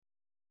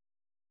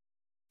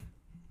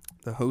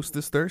The host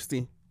is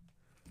thirsty.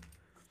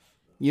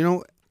 You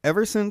know,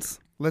 ever since,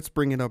 let's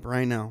bring it up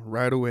right now,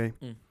 right away.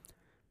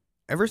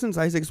 Ever since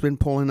Isaac's been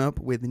pulling up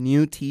with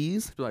new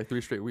teas, It's been like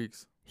 3 straight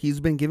weeks. he's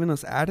been giving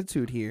us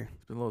attitude here.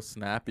 It's been a little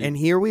snappy. And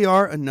here we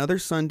are, another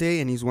Sunday,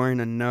 and he's wearing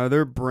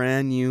another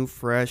brand new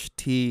fresh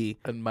tee.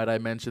 And might I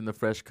mention the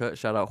fresh cut?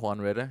 Shout out Juan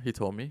Reda. He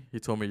told me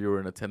you were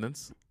in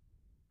attendance.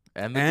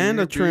 And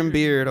A trim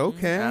beard.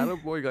 Okay.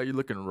 Attaboy, got you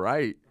looking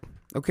right.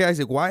 Okay,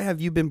 Isaac, why have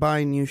you been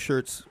buying new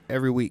shirts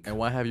every week? And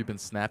why have you been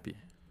snappy?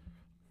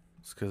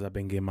 It's because I've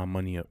been getting my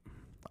money up.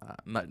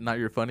 Not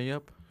your funny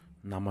up?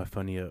 Not my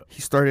funny up.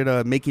 He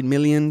started making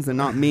millions and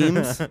not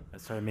memes. I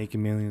started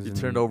making millions. You and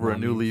turned over a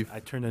not new memes. leaf. I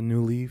turned a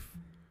new leaf.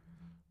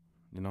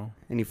 You know?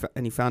 And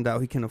he found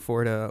out he can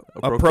afford a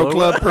pro pro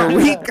club per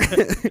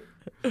week.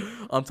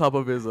 On top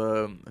of his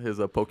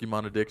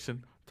Pokemon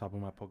addiction. Top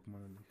of my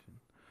Pokemon addiction.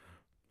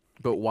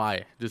 But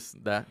why?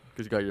 Just that?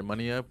 Because you got your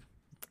money up?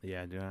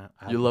 Yeah, dude.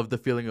 You love the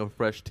feeling of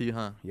fresh tea,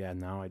 huh? Yeah,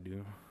 now I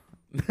do.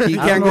 He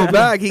can't go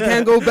back. He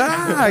can't go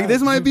back.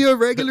 This might be a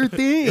regular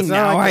thing.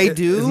 Now I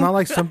do. It's not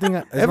like something.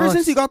 Ever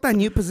since you got that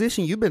new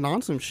position, you've been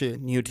on some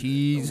shit. New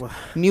teas,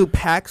 new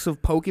packs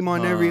of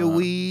Pokemon every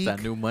week.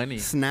 That new money.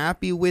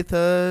 Snappy with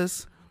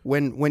us.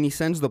 When he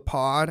sends the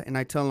pod and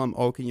I tell him,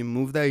 "Oh, can you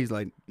move that?" He's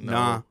like,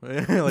 "Nah."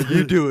 Like,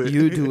 you do it.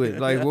 You do it.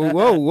 Like,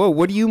 whoa.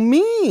 What do you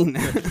mean?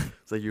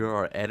 It's like you're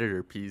our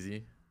editor,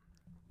 Peasy.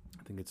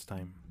 I think it's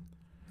time.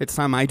 It's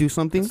time I do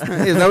something. Is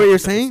that what you're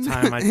saying? It's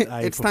time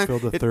I It's fulfill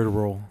the third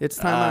role. It's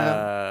time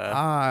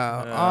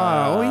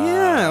oh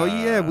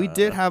yeah. We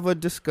did have a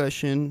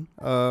discussion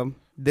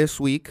this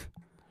week.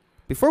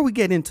 Before we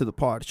get into the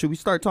pod, should we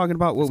start talking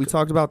about what we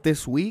talked about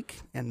this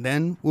week, and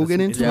then we'll get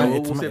into yeah,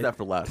 it? we'll save that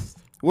for last.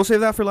 We'll save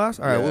that for last.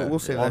 All right, Yeah. we'll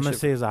save All I'm that. gonna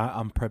Shit. say is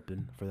I'm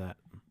prepping for that.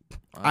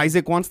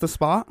 Isaac wants the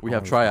spot. We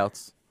have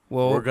tryouts.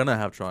 Well, We're gonna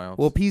have tryouts.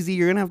 well, PZ,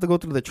 you're gonna have to go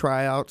through the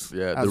tryouts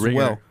yeah, the as ringer.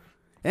 well.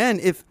 And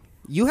if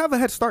you have a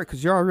head start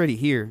because you're already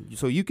here,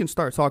 so you can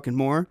start talking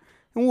more,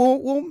 and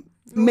we'll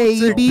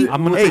maybe. I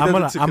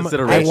want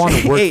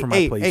to work for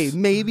my place.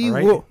 Maybe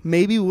right?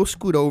 we'll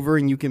scoot over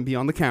and you can be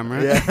on the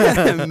camera.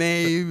 Yeah.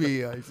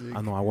 Maybe. Isaac.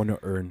 I know. I want to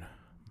earn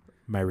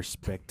my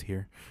respect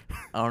here.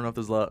 I don't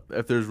know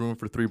if there's room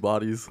for 3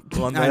 bodies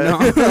on I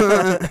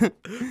that. know.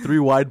 3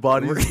 wide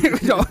bodies.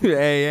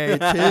 hey,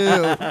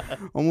 chill.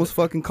 Almost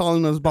fucking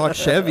calling us bought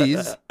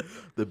Chevys.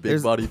 The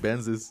big body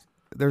Benzes.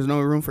 There's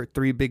no room for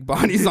 3 big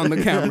bodies on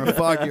the camera.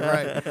 Fuck, you're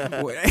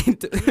right.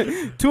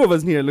 Wait, 2 of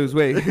us need to lose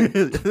weight.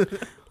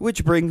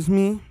 Which brings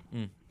me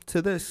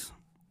to this.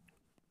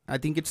 I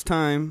think it's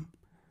time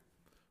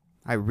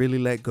I really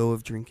let go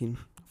of drinking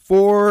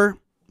for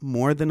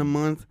more than a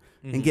month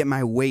and get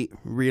my weight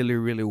really,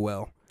 really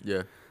well.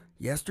 Yeah.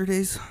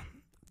 Yesterday's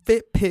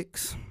fit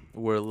picks.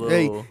 We're a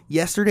little.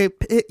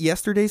 Hey,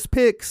 yesterday's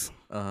picks.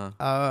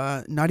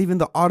 Not even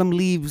the autumn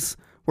leaves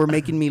were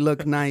making me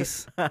look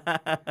nice.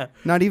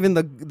 Not even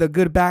the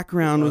good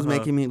background was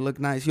making me look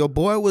nice. Your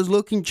boy was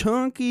looking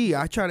chunky.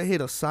 I tried to hit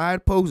a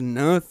side post,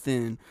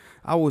 nothing.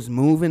 I was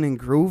moving and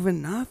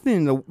grooving,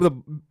 nothing. The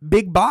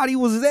big body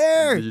was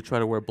there. Did you try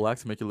to wear black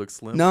to make you look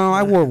slim? No,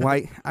 I wore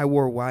white.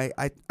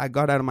 I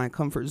got out of my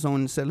comfort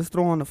zone and said, let's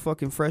throw on the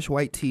fucking fresh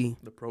white tee.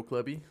 The pro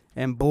clubby?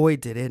 And boy,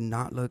 did it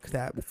not look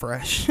that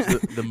fresh.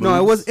 The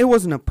No, moves? it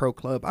wasn't a pro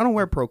club. I don't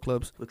wear pro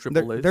clubs. The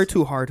triple A's? They're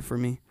too hard for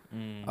me.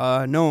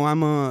 No,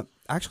 I'm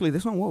actually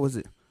this one. What was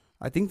it?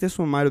 I think this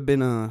one might have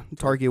been a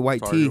Target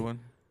white tee. One?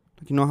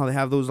 You know how they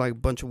have those like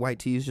bunch of white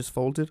tees just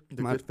folded?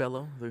 The good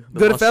fellow? The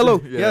Good fellow.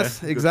 mustard? Yeah,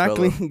 Yes,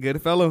 exactly.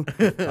 Good fellow.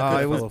 It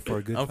was. For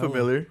a good I'm fellow.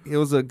 familiar. It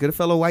was a good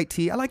fellow white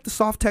tee. I like the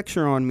soft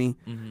texture on me.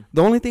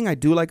 The only thing I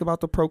do like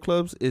about the pro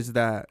clubs is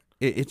that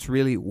it's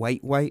really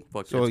white.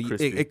 Fuck, So it's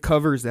crispy. it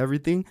covers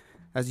everything.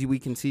 As we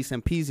can see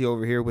Sampeezy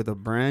over here with a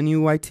brand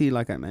new white tee,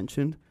 like I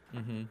mentioned.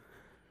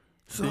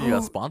 So you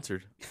got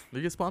sponsored. Did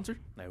you get sponsored?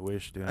 I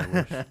wish, dude. I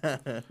wish.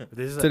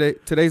 This is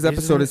Today's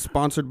episode is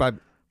sponsored by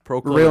Pro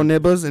Club Real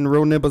Nibbas and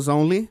Real Nibbas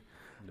only.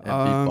 and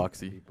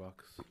Beatboxy.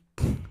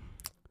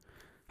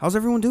 How's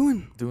everyone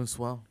doing? Doing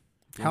swell.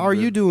 How are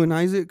you doing,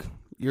 Isaac?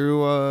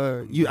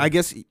 I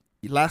guess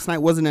last night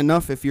wasn't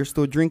enough if you're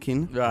still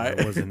drinking. Right.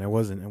 It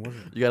wasn't.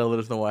 You got to let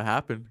us know what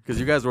happened. Because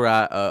you guys were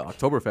at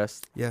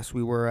Oktoberfest. Yes,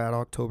 we were at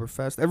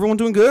Oktoberfest. Everyone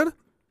doing good?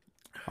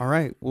 All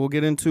right, we'll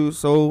get into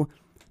so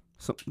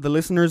the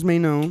listeners may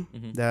know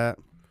that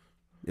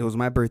it was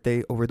my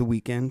birthday over the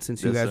weekend,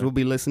 since you guys will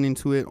be listening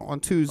to it on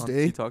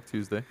Tuesday. T-Talk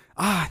Tuesday.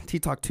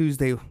 T-Talk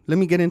Tuesday. Let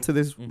me get into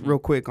this real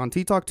quick. On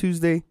T-Talk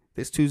Tuesday,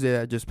 this Tuesday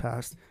that just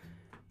passed,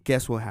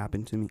 guess what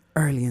happened to me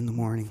early in the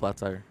morning? Flat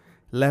tire.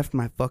 Left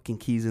my fucking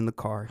keys in the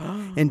car.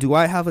 And do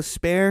I have a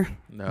spare?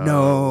 No.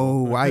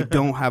 No, I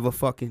don't have a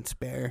fucking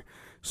spare.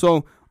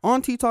 So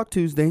on T-Talk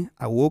Tuesday,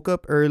 I woke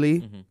up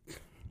early,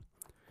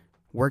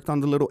 worked on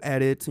the little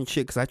edits and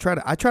shit, because I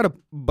try to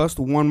bust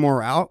one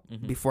more out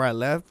before I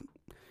left.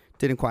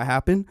 Didn't quite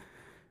happen.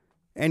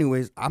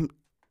 Anyways, I'm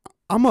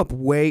up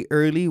way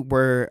early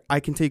where I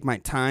can take my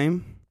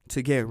time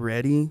to get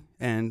ready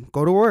and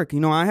go to work. You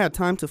know, I had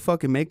time to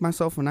fucking make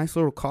myself a nice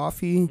little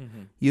coffee,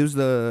 use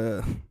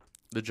the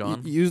The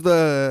John? Use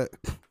the...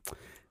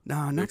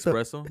 Nah, not the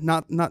espresso?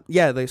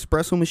 The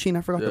espresso machine.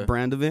 I forgot the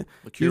brand of it.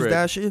 Use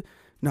that shit.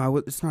 No,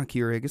 it's not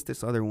Keurig. It's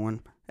this other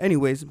one.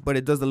 Anyways, but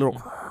it does the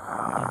little...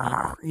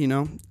 You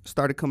know,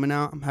 started coming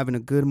out. I'm having a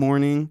good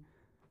morning.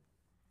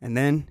 And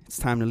then it's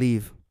time to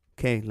leave.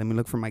 Okay, let me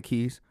look for my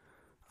keys.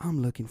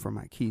 I'm looking for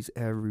my keys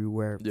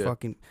everywhere. Yeah.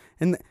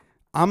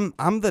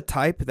 I'm the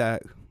type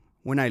that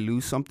when I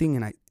lose something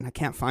and I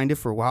can't find it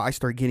for a while, I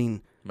start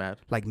getting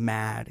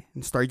mad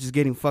and start just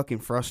getting fucking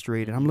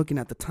frustrated. I'm looking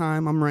at the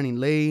time. I'm running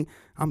late.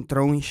 I'm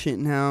throwing shit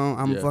now.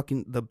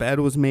 The bed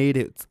was made.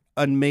 It's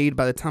unmade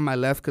by the time I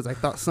left because I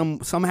thought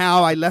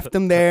somehow I left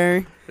them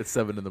there. It's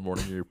 7 a.m.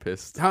 and you're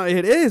pissed.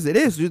 It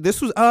is, dude.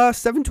 This was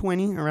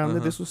 7:20 around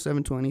This was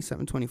 7:20,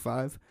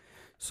 7:25.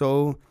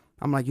 So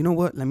I'm like, you know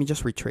what? Let me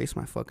just retrace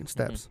my fucking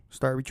steps.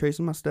 Start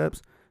retracing my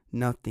steps.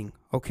 Nothing.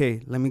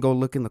 Okay, let me go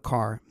look in the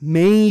car.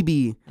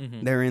 Maybe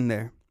they're in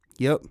there.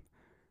 Yep.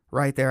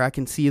 Right there. I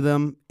can see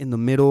them in the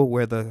middle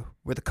where the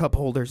cup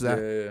holder's at.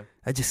 Yeah.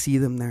 I just see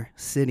them there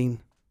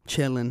sitting,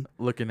 chilling.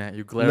 Looking at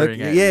you,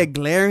 glaring at you. Yeah,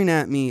 glaring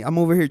at me. I'm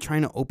over here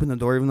trying to open the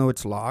door even though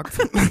it's locked.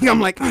 I'm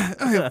like,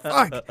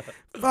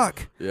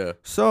 fuck. Yeah.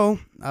 So,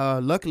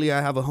 luckily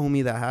I have a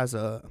homie that has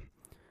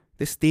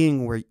this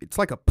thing where it's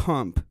like a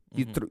pump.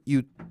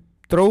 You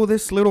throw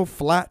this little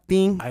flat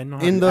thing. I know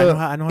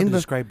how to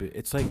describe it.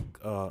 It's like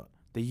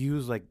they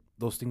use like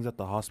those things at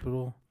the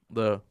hospital.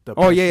 The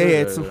pressure,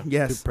 yes.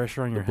 The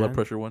pressure on your blood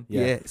pressure one.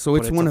 Yeah. So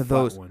it's one of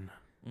those. One.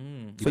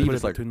 So you put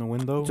it between the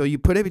window. So you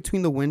put it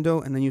between the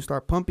window and then you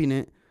start pumping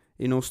it.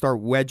 You know, start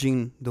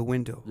wedging the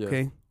window. Yeah.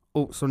 Okay.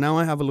 Oh, so now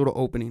I have a little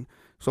opening.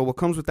 So what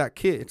comes with that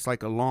kit? It's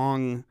like a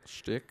long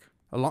stick.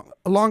 A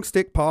long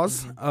stick.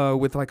 Pause.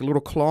 With like a little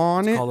claw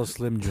on it. It's called a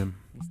Slim Jim.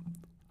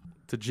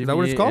 Is that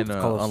what it's called? And,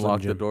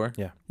 unlock the door.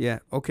 Yeah. Yeah.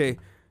 Okay.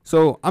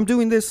 So I'm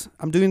doing this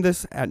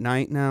at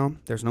night now.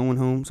 There's no one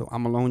home, so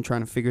I'm alone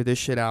trying to figure this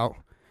shit out.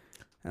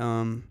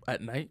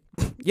 At night?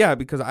 Yeah,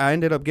 because I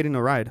ended up getting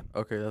a ride.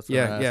 Okay, that's what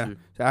I asked you.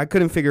 So I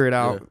couldn't figure it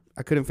out.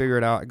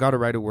 Yeah. I got a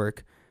ride to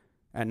work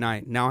at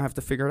night. Now I have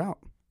to figure it out.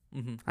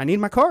 Mm-hmm. I need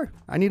my car.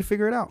 I need to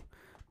figure it out.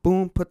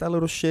 Boom, put that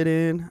little shit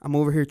in. I'm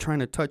over here trying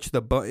to touch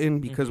the button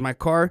because my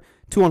car,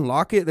 to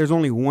unlock it, there's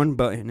only one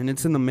button, and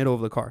it's in the middle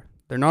of the car.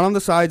 They're not on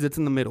the sides. It's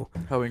in the middle.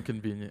 How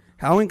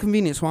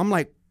inconvenient. So I'm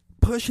like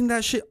pushing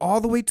that shit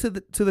all the way to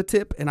the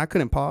tip, and I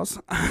couldn't pause.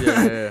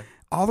 Yeah.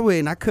 All the way,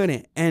 and I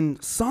couldn't.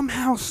 And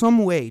somehow,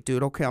 some way,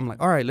 dude, okay, I'm like,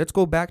 all right, let's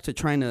go back to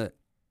trying to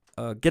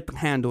get the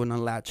handle and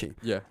unlatch it.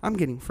 Yeah. I'm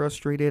getting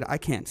frustrated. I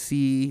can't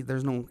see.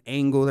 There's no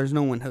angle. There's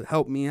no one to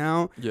help me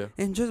out. Yeah.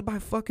 And just by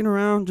fucking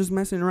around, just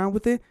messing around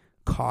with it,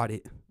 caught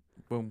it.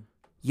 Boom.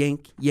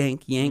 Yank.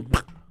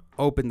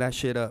 Open that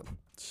shit up.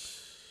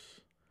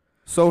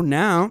 So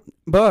now,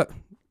 but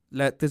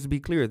let this be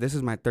clear. This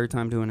is my third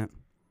time doing it.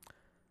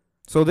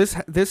 So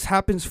this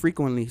happens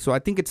frequently. So I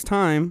think it's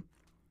time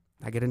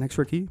I get an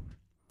extra key.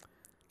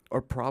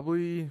 Or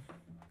probably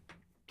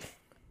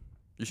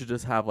you should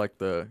just have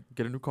get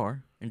a new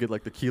car and get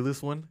like the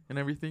keyless one and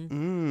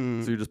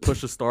everything. So you just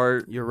push the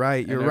start. You're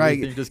right.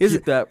 Just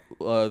keep that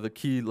the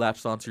key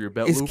latched onto your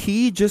belt loop. Is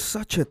key just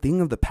such a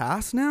thing of the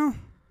past now?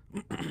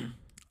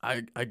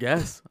 I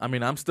guess. I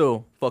mean, I'm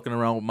still fucking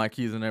around with my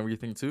keys and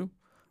everything too.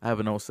 I have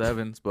an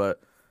 07s,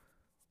 but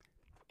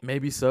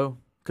maybe so.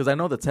 Because I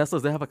know the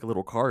Teslas, they have like a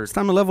little card. It's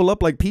time to level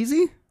up like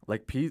Peasy?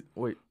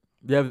 Wait.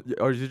 Yeah,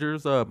 or is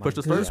yours push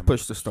to start? Just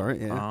push to start,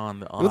 yeah.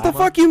 What the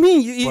fuck you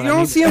mean? You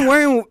don't see him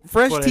wearing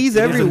fresh tees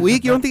every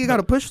week? You don't think you got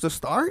to push to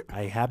start?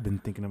 I have been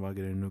thinking about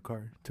getting a new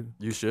car, too.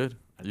 You should.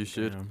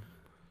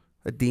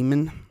 A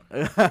demon?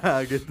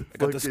 I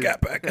got the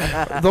Scat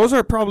Pack. Those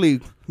are probably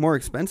more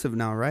expensive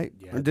now, right?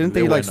 Yeah, Didn't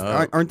they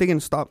aren't they going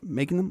to stop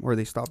making them? Or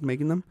they stopped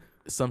making them?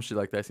 Some shit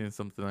like that. I seen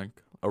something like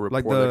a report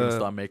like they're going to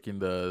stop making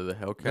the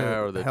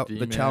Hellcat or the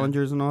Demon. The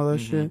Challengers and all that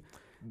shit.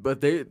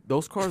 But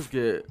those cars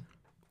get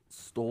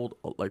stole,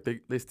 like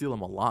they steal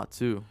them a lot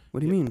too.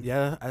 What do you mean?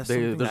 Yeah,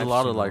 there's a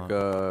lot of like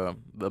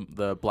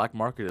the black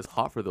market is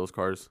hot for those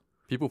cars.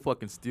 People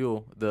fucking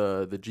steal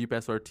the Jeep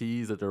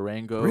SRTs, the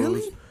Durangos,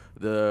 really?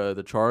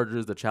 the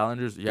Chargers, the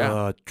Challengers.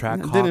 Yeah, Track.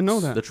 I didn't know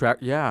that. The track.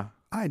 Yeah,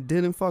 I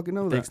didn't fucking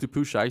know Thanks that. to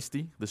Pooh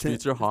Shiesty, the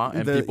streets are hot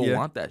and people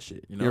want that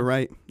shit. You know?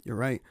 You're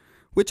right.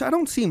 Which I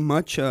don't see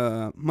much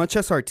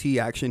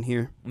SRT action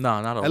here. No,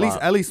 not a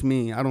lot. At least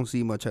me, I don't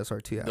see much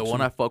SRT action. The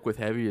one I fuck with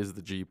heavy is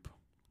the Jeep.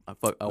 I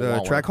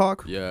the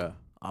Trackhawk? Yeah,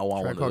 I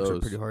want one of Trackhawks those.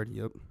 are pretty hard.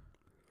 Yep.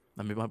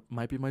 I mean,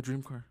 might be my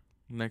dream car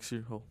next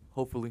year.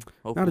 Hopefully.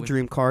 Not a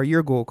dream car.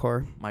 Your goal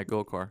car. My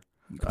goal car.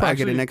 You could probably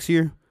get it next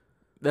year.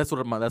 That's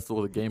what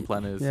the game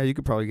plan is. Yeah, you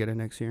could probably get it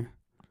next year.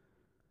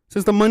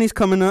 Since the money's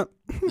coming up.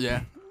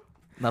 Yeah.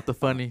 Not the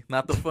funny.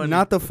 Not the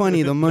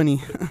funny. The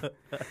money.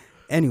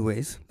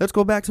 Anyways, let's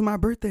go back to my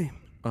birthday.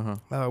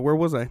 Where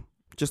was I?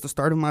 Just the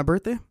start of my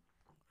birthday?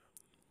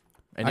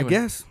 Anyway.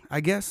 I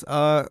guess.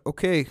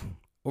 Okay.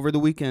 Over the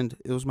weekend,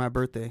 it was my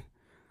birthday.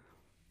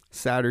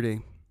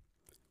 Saturday.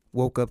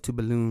 Woke up to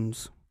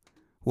balloons.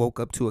 Woke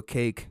up to a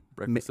cake.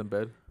 Breakfast in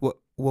bed.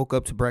 woke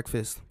up to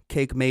breakfast.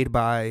 Cake made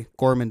by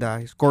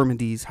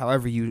Gourmandise,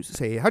 however you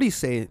say it. How do you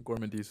say it?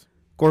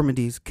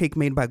 Gourmandise. Cake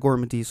made by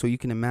Gourmandise, so you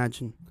can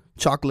imagine.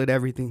 Chocolate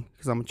everything,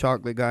 because I'm a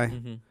chocolate guy.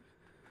 Mm-hmm.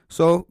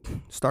 So,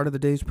 start of the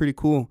day is pretty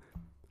cool.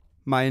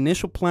 My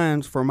initial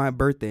plans for my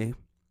birthday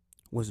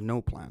was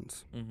no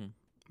plans. Mm-hmm.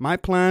 My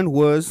plan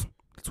was,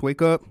 let's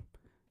wake up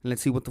and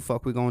let's see what the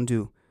fuck we're going to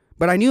do.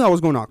 But I knew I was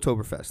going to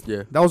Oktoberfest.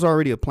 Yeah. That was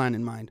already a plan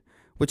in mind,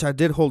 which I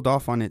did hold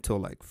off on it till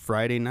like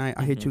Friday night.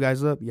 I hit you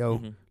guys up.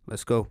 Yo,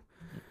 let's go.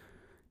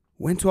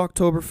 Went to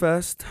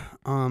Oktoberfest.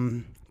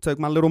 Took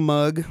my little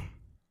mug.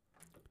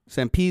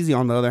 Sampeezy,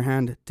 on the other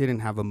hand, didn't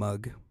have a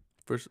mug.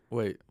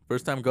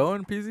 First time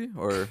going, Peasy?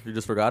 Or you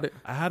just forgot it?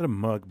 I had a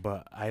mug,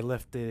 but I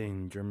left it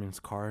in German's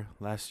car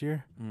last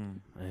year.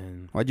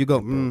 And Why'd you go?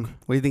 What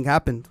do you think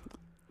happened?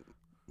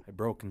 I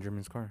broke in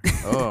German's car.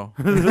 Oh.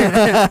 I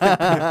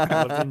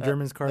left it in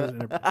German's car.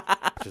 And it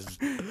just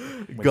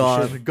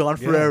Gone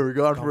forever.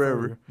 Gone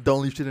forever.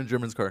 Don't leave shit in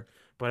German's car.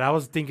 But I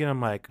was thinking,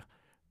 I'm like,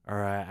 all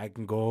right, I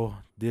can go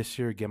this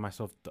year, get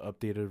myself the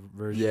updated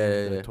version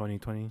of the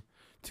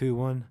 2022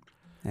 one.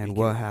 And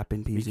what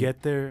happened, We PZ?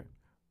 get there,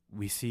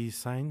 we see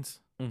signs,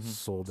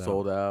 sold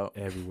out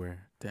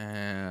Everywhere.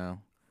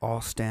 Damn.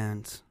 All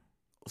stands.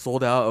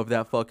 Sold out of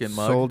that fucking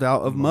mug. Sold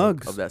out of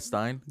mugs. Of that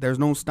Stein. There's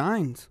no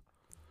Steins.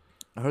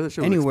 I heard that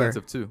shit was Anywhere.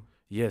 expensive too.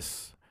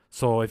 Yes.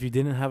 So if you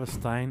didn't have a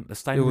Stein, the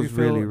Stein It was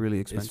refill really, really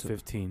is expensive.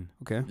 15.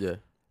 Okay. Yeah.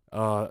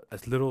 A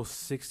little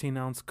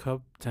 16-ounce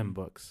cup, $10.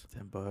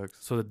 $10.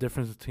 So the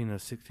difference between a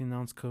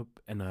 16-ounce cup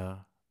and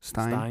a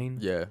Stein. Stein,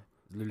 Yeah.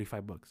 is literally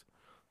 $5.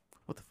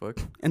 What the fuck?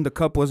 And the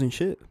cup wasn't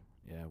shit.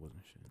 Yeah, it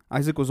wasn't shit.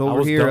 Isaac was I over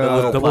was here.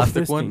 double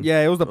plastic fisting. one?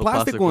 Yeah, it was the Little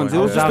plastic plastic ones. one,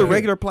 It was yeah. just I a was out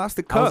regular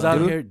plastic I was cup, out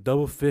dude. here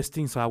double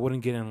fisting so I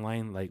wouldn't get in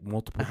line like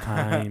multiple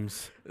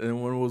times.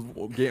 And when it was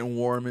getting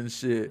warm and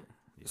shit.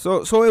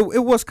 So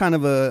it was kind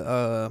of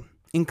a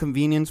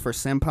inconvenience for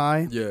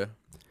Senpai. Yeah.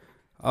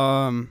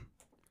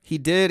 He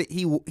did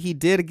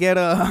get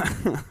a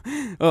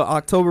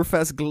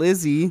Oktoberfest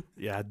glizzy.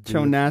 Yeah, dude.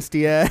 Show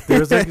nasty ass. There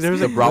was a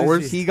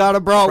bratwurst? He got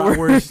a bratwurst.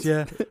 bratwurst,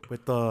 yeah,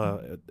 with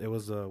it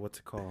was what's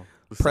it called?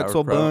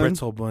 Pretzel Sauerkraut. bun.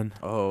 Pretzel bun.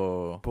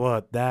 Oh.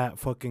 But that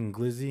fucking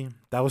glizzy,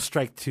 that was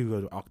strike 2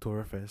 of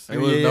Oktoberfest. It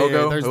was a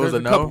no-go? It was a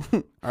no?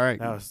 All right.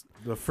 That was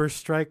the first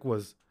strike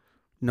was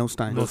No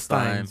Stein. No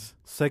Steins.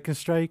 Second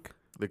strike,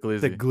 The glizzy.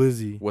 the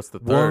glizzy. What's the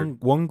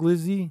third? One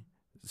glizzy,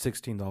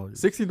 $16.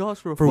 $16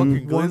 for a For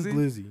fucking one glizzy?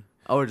 glizzy.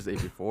 I would just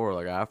ate before,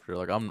 like after.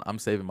 Like I'm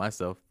saving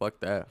myself.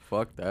 Fuck that.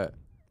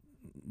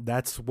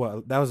 That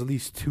was at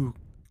least two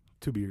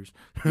beers.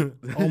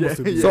 Almost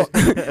a beer.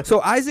 Yeah.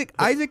 So Isaac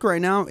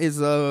right now is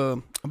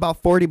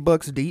about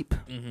 $40 deep,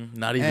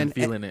 Not even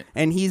feeling it.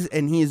 and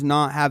he's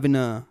not having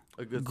a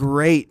good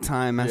great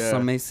time, as Yeah.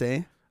 some may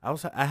say.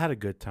 I had a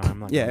good time. I'm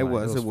not Yeah, gonna it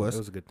lie. was. It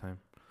was a good time.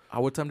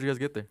 What time did you guys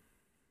get there?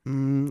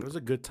 It was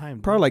a good time.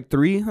 Probably like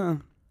 3, huh?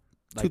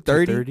 like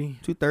 2:30?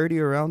 2:30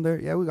 around there.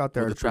 Yeah, we got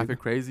there. Was the pretty traffic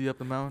crazy up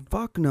the mountain?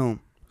 Fuck no.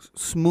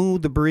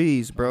 Smooth the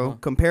breeze, bro. Uh-huh.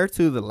 Compared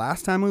to the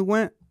last time we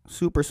went,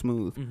 super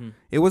smooth.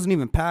 It wasn't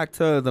even packed.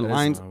 The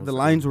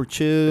lines were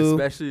chill.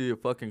 Especially a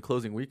fucking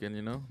closing weekend,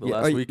 you know? The Yeah,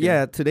 last weekend.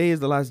 yeah, today is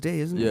the last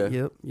day, isn't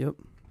it? Yep.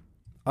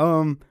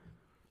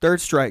 Third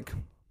strike.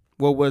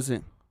 What was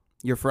it?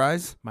 Your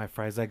fries? My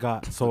fries I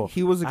got. So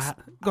He was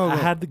go. I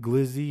had the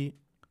glizzy.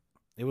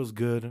 It was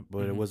good,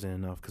 but it Mhm. wasn't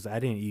enough because I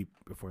didn't eat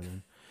before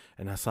then.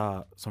 And I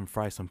saw some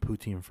fries, some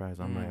poutine fries.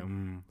 I'm like,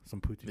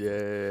 some poutine.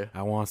 Yeah.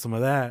 I want some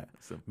of that.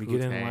 Some We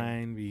get in poutine.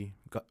 line.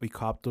 We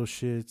cop those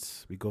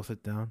shits. We go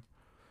sit down.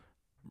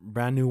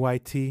 Brand new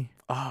white tea.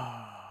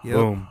 Yep.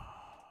 Boom.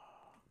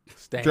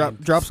 Stained.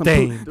 Drop some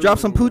Stained. drop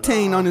some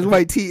poutine on his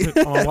white tee.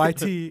 On white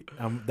tea.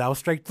 That was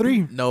strike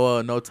 3.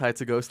 No tight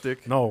to go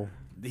stick. No.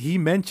 He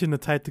mentioned the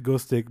tight to go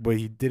stick, but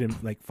he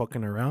didn't like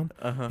fucking around.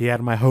 Uh-huh. He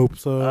had my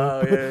hopes up.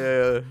 Oh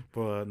yeah.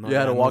 But no, You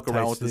had to no walk tight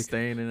around with the stick.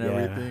 stain and Yeah.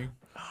 everything.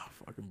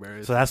 Fucking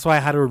embarrassed. So that's why I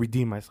had to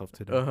redeem myself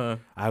today. Uh-huh.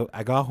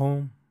 I got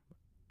home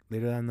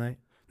later that night.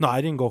 No,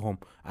 I didn't go home.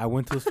 I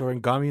went to the store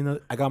and got me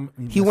another.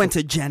 He went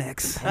to Gen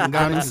X and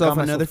got himself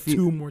another few.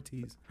 2 more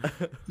teas.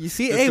 You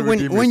see, Just hey, to when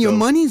redeem your yourself.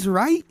 money's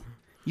right,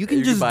 you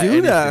can just buy do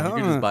anything. that. You can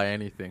huh? just buy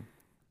anything.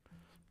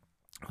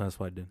 That's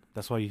what I did.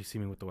 That's why you see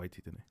me with the white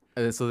tea today.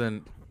 And so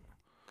then,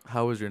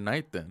 how was your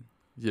night then?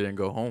 You didn't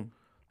go home.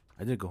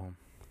 I did go home.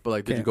 But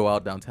like, did Okay. you go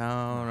out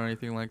downtown or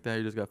anything like that?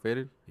 You just got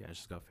faded? Yeah, I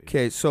just got faded.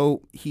 Okay,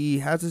 so he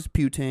has his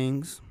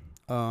putangs.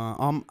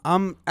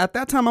 I'm at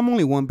that time. I'm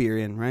only 1 beer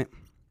in, right?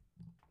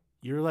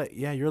 You're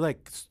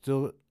like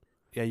still.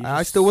 Yeah, you I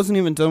just- still wasn't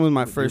even done with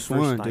my your first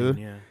one, time, dude.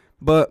 Yeah.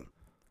 But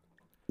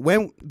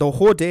when the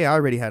whole day, I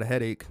already had a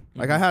headache.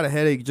 Like I Mhm. had a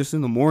headache just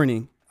in the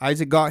morning.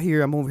 Isaac got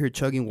here. I'm over here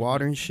chugging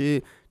water and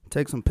shit.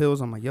 Take some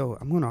pills. I'm like, yo,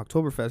 I'm going to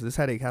Oktoberfest. This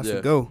headache has Yeah.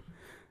 to go.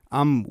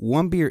 I'm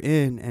 1 beer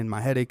in, and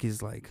my headache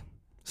is like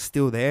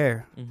still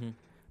there.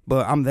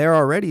 But I'm there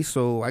already,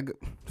 so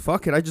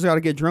fuck it. I just got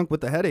to get drunk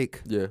with the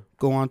headache. Yeah.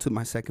 Go on to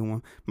my second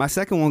one. My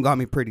second one got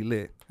me pretty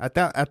lit. At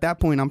that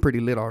point, I'm pretty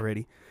lit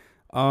already.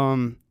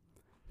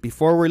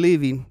 Before we're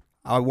leaving,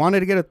 I wanted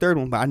to get a third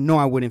one, but I know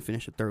I wouldn't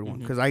finish a third one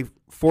because I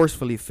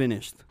forcefully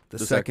finished the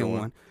second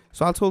one.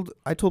 So I told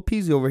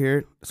Peasy over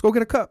here, let's go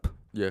get a cup.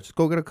 Yeah. Just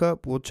go get a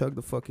cup. We'll chug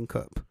the fucking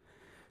cup.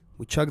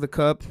 We chug the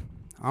cup.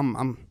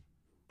 I'm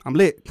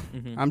lit.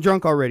 I'm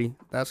drunk already.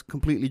 That's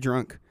completely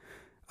drunk.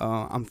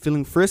 I'm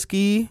feeling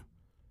frisky.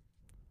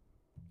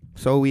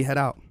 So we head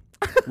out.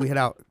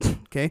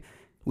 Okay?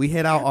 We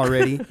head out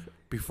already.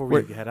 Before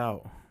we head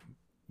out,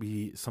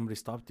 somebody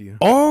stopped you.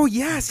 Oh,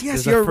 yes,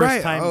 you're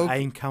right. The first time I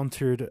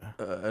encountered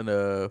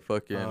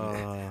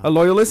a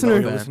loyal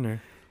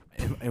listener.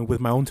 And with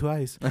my own 2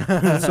 eyes.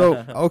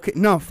 So, okay.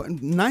 No,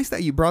 nice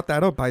that you brought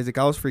that up, Isaac.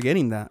 I was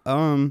forgetting that.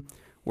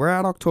 We're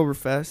at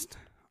Oktoberfest.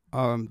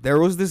 There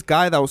was this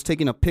guy that was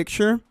taking a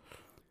picture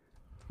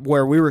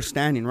where we were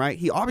standing, right?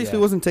 He obviously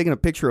wasn't taking a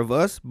picture of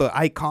us, but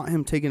I caught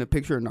him taking a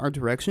picture in our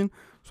direction.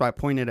 So I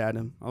pointed at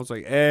him. I was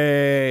like,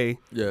 hey.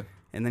 Yeah.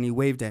 And then he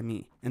waved at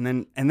me. And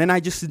then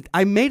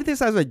I made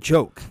this as a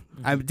joke.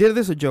 I did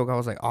this as a joke. I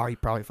was like, oh, he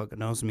probably fucking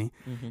knows me.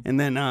 And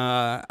then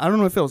I don't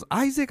know if it was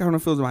Isaac. I don't know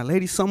if it was my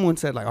lady. Someone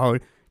said like, oh,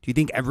 do you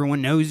think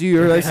everyone knows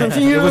you or like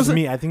something? It was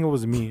me. I think it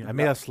was me. I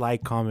made a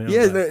slight comment.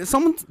 Yeah,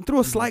 someone threw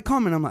a slight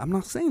comment. I'm like, I'm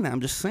not saying that.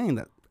 I'm just saying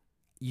that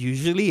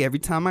usually every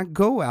time I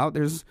go out,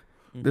 there's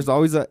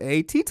always a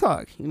AT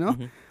talk, you know?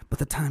 But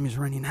the time is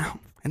running out.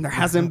 And there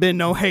hasn't been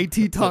no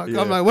AT talk.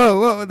 I'm like,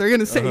 whoa, they're going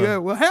to say,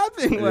 what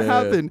happened? What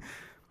happened?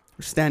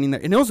 We're standing there.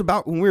 And it was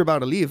about when we were about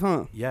to leave,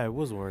 huh? Yeah, it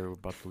was when we were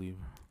about to leave.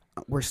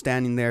 We're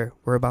standing there.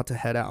 We're about to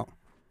head out.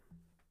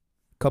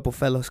 Couple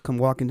fellas come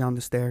walking down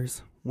the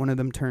stairs. One of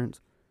them turns.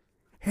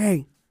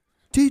 Hey,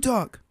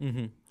 T-Talk.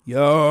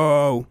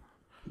 Yo,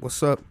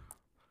 what's up?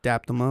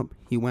 Dapped him up.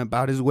 He went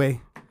about his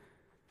way.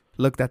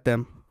 Looked at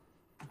them.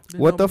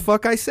 What the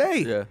fuck I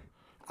say? Yeah.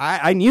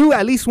 I knew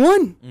at least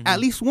one.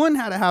 At least one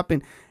had to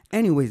happen.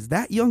 Anyways,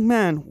 that young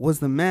man was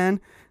the man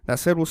that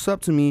said what's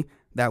up to me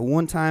that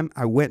one time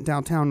I went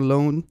downtown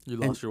alone. You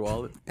lost your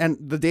wallet? And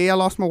the day I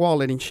lost my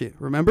wallet and shit,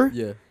 remember?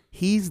 Yeah.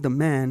 He's the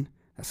man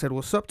that said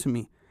what's up to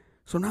me.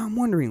 So now I'm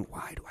wondering,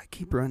 why do I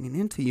keep running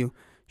into you?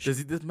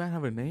 Does this man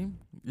have a name?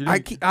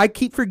 I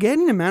keep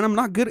forgetting him, man. I'm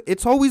not good.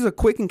 It's always a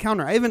quick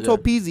encounter. I even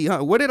told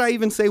Peasy, what did I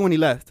even say when he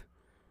left?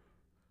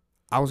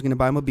 I was going to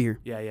buy him a beer.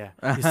 Yeah.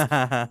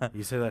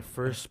 You said that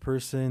first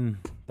person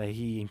that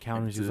he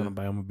encounters, he's going to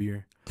buy him a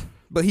beer.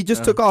 But he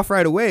just took off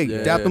right away.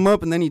 Dapped him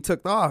up, and then he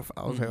took off.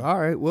 I was like, all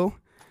right, well.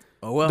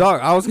 Dog,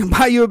 I was going to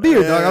buy you a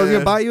beer, dog. I was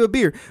going to buy you a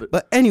beer.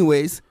 But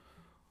anyways,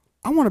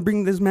 I want to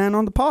bring this man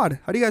on the pod.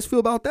 How do you guys feel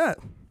about that?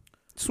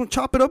 Just want to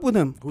chop it up with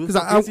him. Who the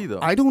fuck is he, though?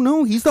 I don't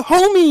know. He's the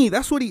homie.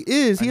 That's what he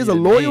is. He is a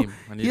loyal.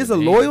 He is a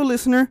loyal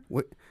listener.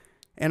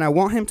 And I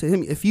want him to hit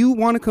me. If you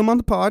want to come on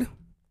the pod,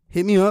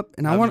 hit me up.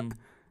 And I want to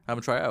have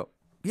him try out.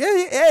 Yeah,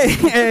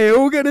 hey,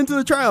 we'll get into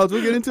the trials.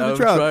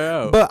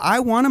 But I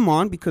want him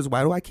on because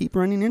why do I keep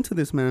running into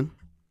this man?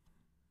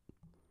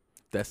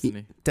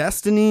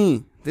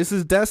 Destiny. This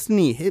is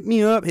destiny. Hit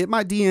me up. Hit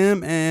my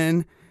DM,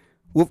 and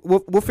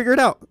we'll figure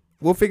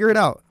it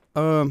out.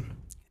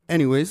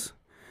 Anyways,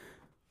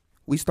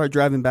 we start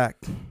driving back.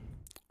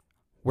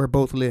 We're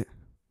both lit.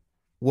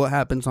 What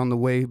happens on the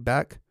way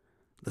back?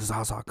 The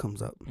Zaza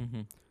comes up.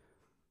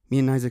 Me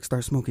and Isaac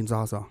start smoking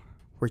Zaza.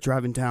 We're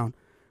driving down.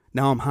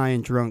 Now I'm high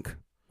and drunk.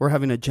 We're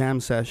having a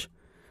jam sesh.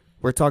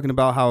 We're talking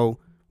about how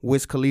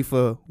Wiz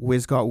Khalifa,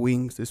 Wiz Got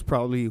Wings is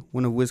probably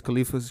one of Wiz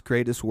Khalifa's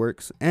greatest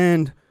works.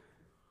 And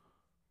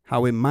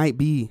how it might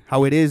be,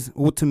 how it is.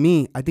 Well, to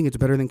me, I think it's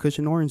better than Kush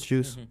and Orange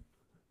Juice.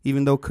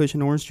 Even though Kush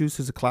and Orange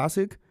Juice is a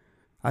classic,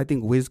 I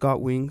think Wiz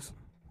Got Wings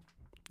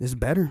is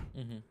better.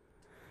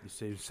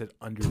 You said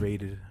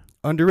underrated.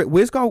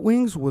 Wiz Got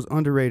Wings was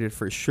underrated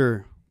for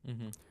sure.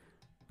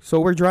 So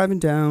we're driving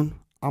down.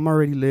 I'm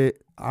already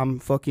lit. I'm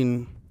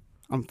feeling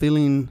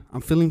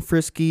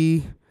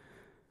frisky.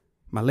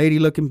 My lady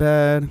looking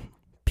bad.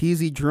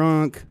 Peasy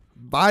drunk.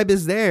 Vibe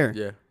is there.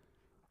 Yeah.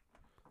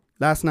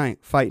 Last night,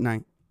 fight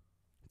night.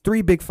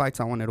 3 big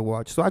fights I wanted to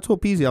watch. So I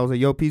told Peasy, I was like,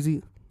 yo,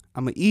 Peasy,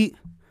 I'm going to eat.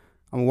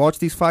 I'm going to watch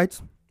these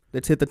fights.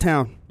 Let's hit the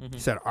town. He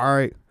said, all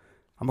right.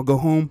 I'm going to go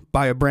home,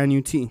 buy a brand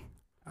new tee.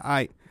 All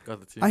right.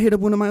 Got the tee. I hit up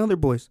one of my other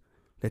boys.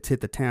 Let's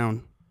hit the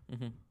town.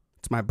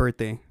 It's my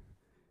birthday.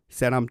 He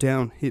said, I'm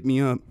down. Hit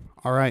me up.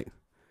 All right.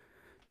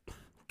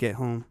 Get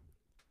home.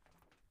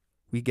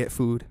 We get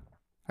food.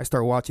 I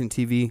start watching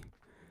TV.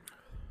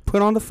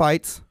 Put on the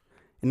fights.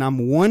 And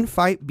I'm one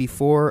fight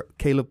before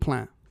Caleb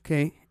Plant.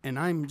 Okay? And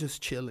I'm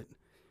just chilling.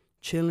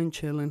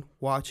 Chilling,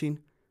 watching.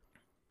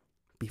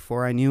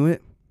 Before I knew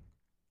it,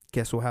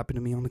 guess what happened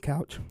to me on the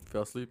couch?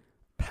 Fell asleep.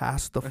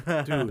 Passed the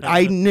dude.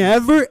 I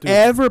never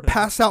ever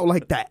pass out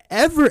like that.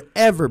 Ever,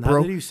 bro.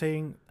 Now that you're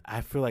saying, I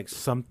feel like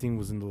something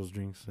was in those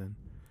drinks then.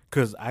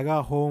 Because I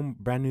got home,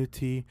 brand new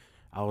tea.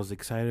 I was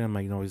excited. I'm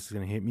like, he's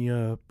going to hit me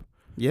up.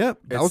 Yep,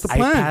 that was the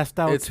plan. I passed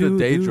out it's too, the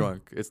day dude.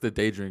 drunk. It's the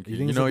day drink.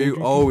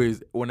 You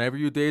always, whenever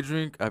you day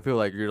drink, I feel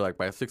like you're like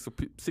by 6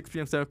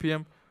 p.m., 7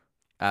 p.m.,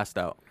 assed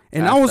out.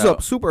 And I was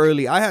up super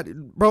early.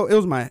 It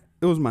was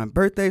my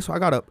birthday, so I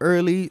got up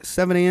early.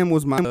 7 a.m.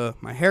 was my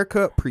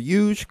haircut, per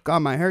usual.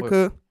 Got my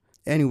haircut.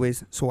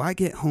 Anyways, so I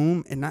get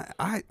home and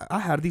I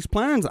had these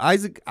plans.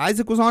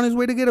 Isaac was on his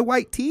way to get a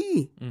white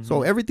tea,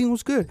 so everything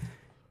was good.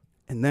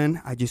 And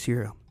then I just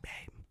hear,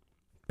 babe,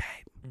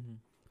 do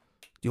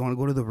you want to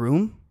go to the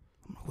room?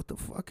 I'm like, what the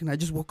fuck? And I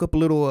just woke up a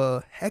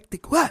little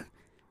hectic.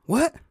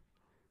 What?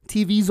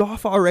 TV's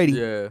off already.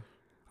 Yeah.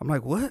 I'm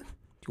like, what?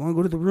 Do you want to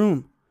go to the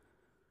room?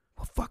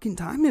 What fucking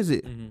time is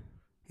it? And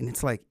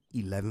it's like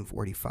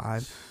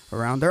 11:45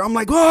 around there. I'm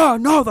like, oh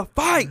no, the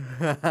fight,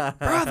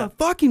 bro, the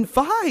fucking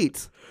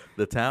fight.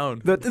 The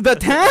town. The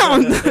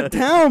town. The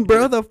town,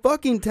 bro. The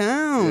fucking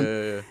town.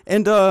 Yeah.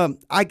 And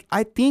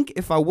I think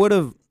if I would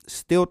have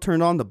still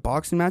turned on the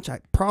boxing match, I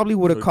probably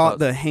would have caught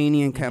the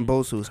Haney and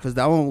Kambosos, because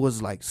that one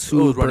was like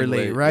super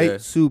late, right? Yeah.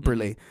 Super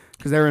late.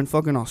 Because they're in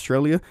fucking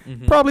Australia.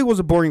 Probably was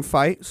a boring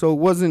fight, so it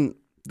wasn't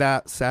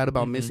that sad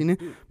about missing it.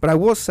 But I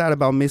was sad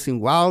about missing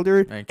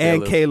Wilder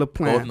and Caleb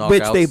Plant,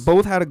 which they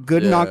both had a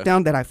good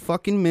knockdown that I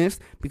fucking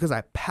missed because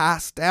I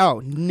passed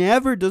out.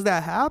 Never does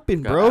that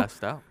happen, bro.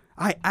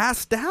 I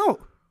asked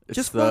out.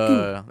 It's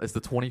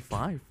the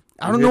 25.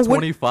 I don't know what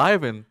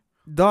 25 and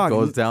dog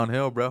goes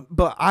downhill, bro.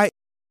 But I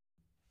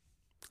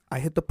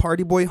hit the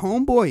party boy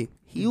homeboy.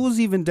 He was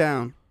even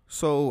down.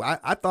 So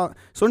I thought,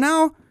 so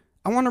now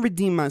I want to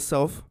redeem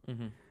myself,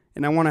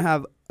 and I want to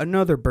have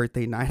another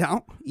birthday night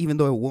out, even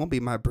though it won't be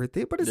my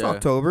birthday, but it's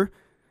October.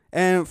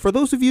 And for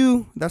those of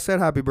you that said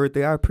happy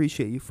birthday, I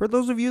appreciate you. For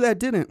those of you that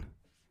didn't,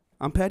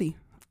 I'm petty.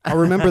 I'll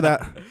remember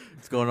that.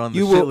 It's going on the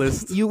shit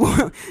list. You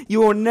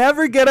will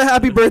never get a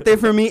happy birthday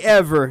from me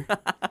ever.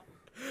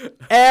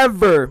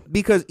 Ever.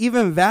 Because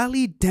even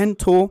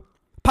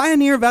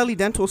Pioneer Valley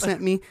Dental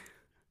sent me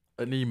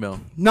an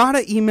email. Not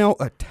an email,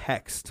 a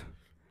text.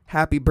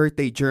 Happy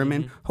birthday,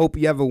 German. Hope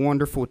you have a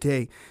wonderful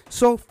day.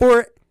 So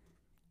for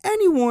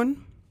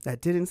anyone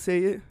that didn't say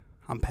it,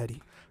 I'm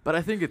petty. But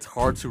I think it's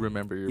hard to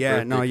remember your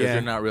birthday because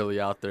you're not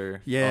really out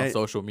there on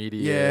social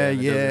media.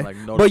 Yeah.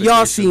 But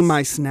y'all see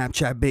my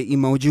Snapchat bit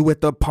emoji with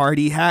the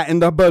party hat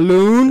and the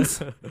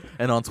balloons.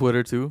 And on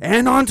Twitter, too.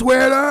 And on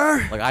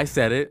Twitter. Like, I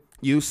said it.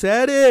 You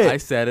said it. I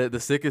said it.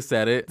 The Sickest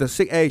said it.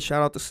 Hey,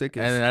 shout out the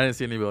Sickest. And then I didn't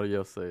see anybody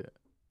else say it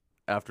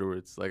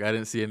afterwards. Like, I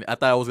didn't see any. I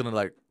thought I was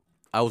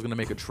going to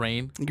make a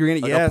train. You're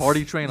gonna a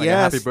party train, like a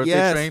happy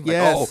birthday train. Like,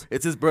 oh,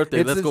 it's his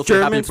birthday. Let's go say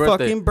happy birthday.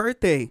 Fucking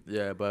birthday.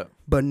 Yeah, but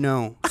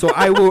no. So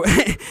I will.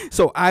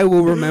 So I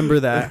will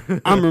remember that.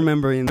 I'm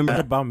remembering.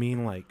 That about me,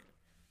 like,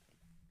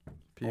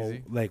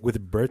 like with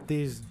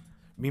birthdays,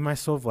 me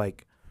myself,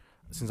 like,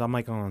 since I'm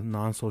like on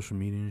non-social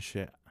media and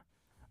shit,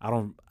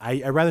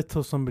 I rather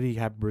tell somebody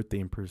happy birthday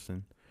in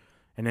person,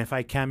 and if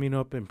I can't meet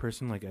up in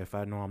person, like if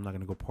I know I'm not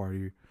gonna go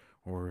party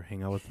or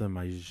hang out with them,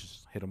 I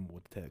just hit them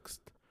with text.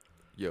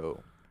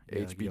 Yo,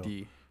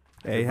 HBD.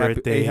 Hey,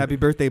 happy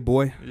birthday,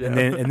 boy. Yeah.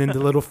 And then the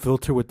little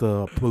filter with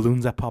the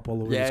balloons that pop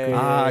all over the screen.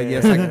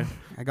 Yes,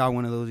 I got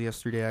one of those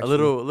yesterday, actually. A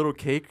little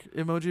cake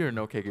emoji or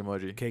no cake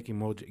emoji? Cake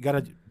emoji. You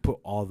gotta put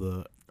all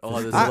the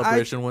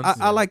celebration ones.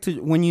 I like to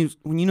when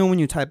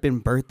you type in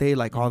birthday,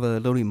 like all the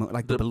little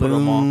the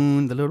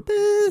balloon, the little.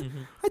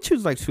 I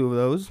choose like 2 of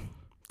those.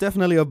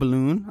 Definitely a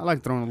balloon. I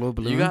like throwing a little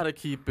balloon. You gotta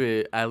keep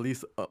it at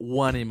least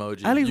one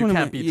emoji. At least you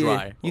can't be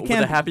dry. You can't.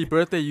 With a happy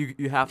birthday,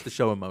 you have to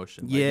show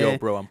emotion. Like, yo,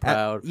 bro, I'm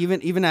proud.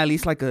 Even at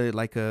least like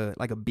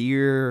a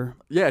beer.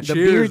 Yeah, the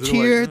beer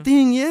cheer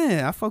thing.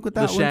 Yeah, I fuck with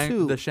that one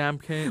too. The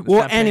champagne.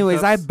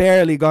 Anyways, I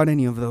barely got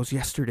any of those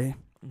yesterday.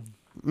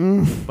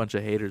 Bunch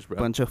of haters, bro.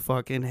 Bunch of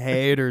fucking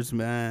haters,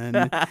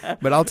 man.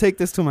 But I'll take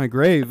this to my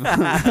grave.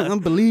 I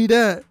don't believe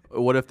that.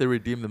 What if they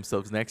redeem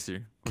themselves next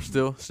year? We're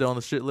still on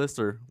the shit list,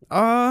 or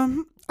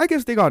I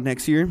guess they got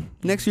next year.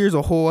 Next year's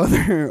a whole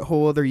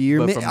other year.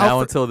 But from now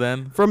until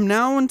then. From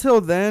now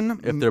until then,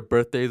 if their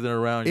birthdays are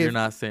around, you're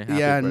not saying happy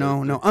birthday.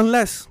 No.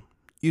 Unless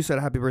you said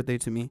happy birthday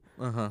to me,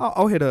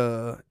 I'll hit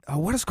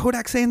what does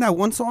Kodak say in that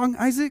one song,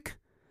 Isaac?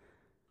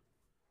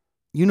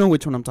 You know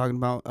which one I'm talking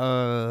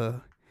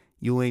about.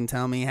 You ain't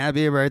tell me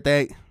happy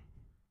birthday.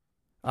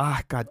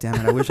 God damn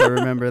it! I wish I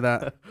remember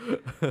that.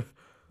 What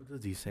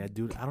does he say,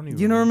 dude? I don't even.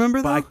 You don't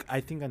remember that?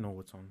 I think I know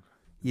what song.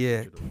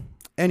 Yeah.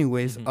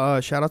 Anyways,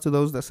 shout out to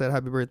those that said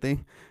happy birthday.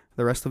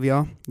 The rest of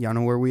y'all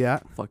know where we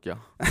at. Fuck y'all.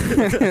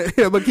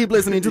 But keep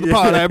listening to the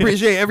pod. I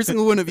appreciate every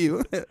single one of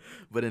you.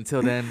 But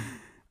until then,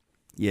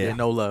 yeah,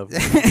 no love.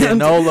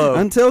 No love.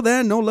 Until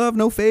then, no love,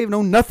 no fave,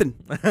 no nothing.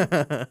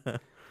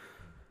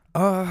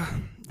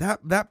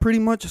 That pretty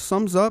much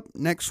sums up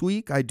next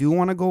week. I do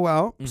want to go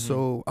out.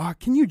 So,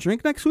 can you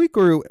drink next week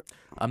or?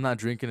 I'm not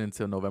drinking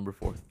until November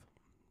 4th.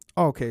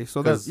 Okay,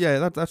 so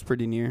that's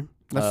pretty near.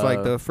 That's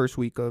like the first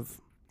week of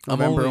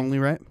November only,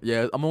 right?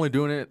 Yeah, I'm only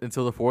doing it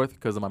until the 4th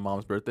because of my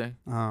mom's birthday.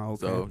 Oh,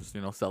 okay. So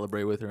just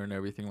celebrate with her and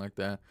everything like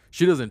that.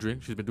 She doesn't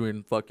drink. She's been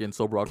doing fucking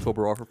sober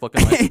October all her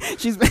fucking life.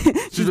 she's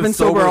been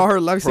sober all her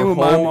life. Same with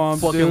my mom.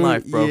 Fucking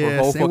life, bro. Yeah, her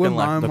whole fucking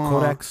life. The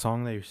Kodak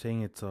song that you're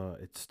saying,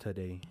 it's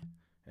today,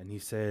 and he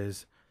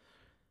says.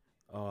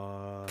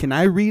 Can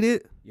I read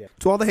it? Yeah.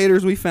 To all the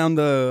haters, we found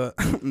the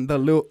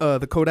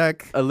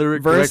Kodak a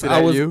lyric verse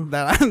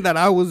that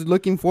I was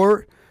looking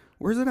for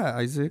Where's it at,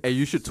 Isaac? Hey,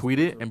 you should tweet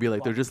it and be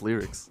like, they're just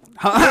lyrics.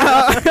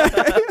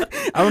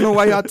 I don't know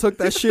why y'all took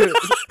that shit.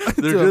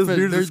 Here's a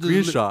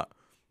screenshot.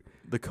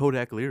 The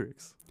Kodak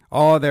lyrics.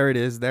 Oh, there it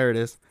is. There it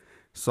is.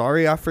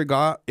 Sorry, I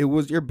forgot. It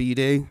was your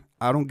B-Day.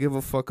 I don't give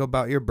a fuck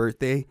about your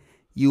birthday.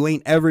 You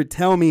ain't ever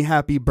tell me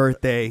happy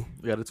birthday.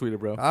 You gotta tweet it,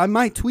 bro. I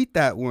might tweet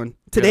that one You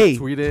today. gotta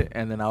tweet it,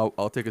 and then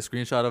I'll take a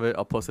screenshot of it.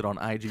 I'll post it on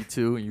IG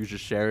too, and you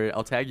just share it.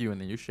 I'll tag you, and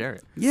then you share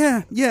it.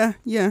 Yeah.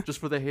 Just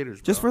for the haters,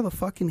 bro. Just for the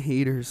fucking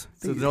haters.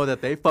 to know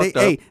that they fucked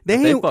up. Hey,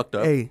 they fucked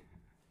up. Hey,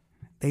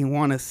 they ain't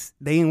want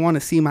to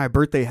see my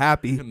birthday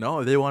happy.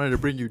 No, they wanted to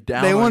bring you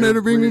down. They on wanted your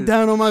to bring me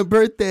down on my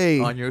birthday.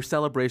 on your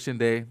celebration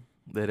day.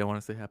 They didn't want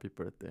to say happy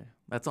birthday.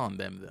 That's on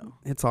them, though.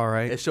 It's all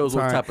right. It shows It's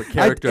what all type right. of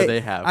character they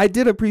have. I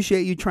did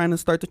appreciate you trying to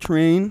start the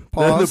train.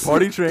 Pause. The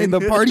party train. And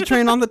the party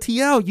train on the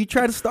TL. You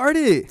tried to start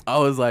it. I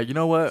was like, you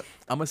know what?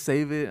 I'm gonna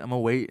save it. I'm gonna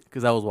wait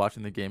because I was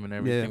watching the game and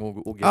everything.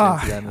 Yeah. We'll get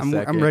into that in a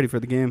second. I'm ready for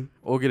the game.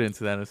 We'll get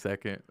into that in a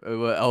second.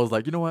 But I was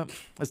like, you know what?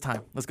 It's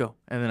time. Let's go.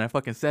 And then I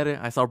fucking said it.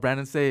 I saw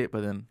Brandon say it,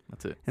 but then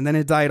that's it. And then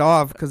it died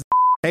off because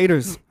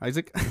haters.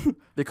 Isaac.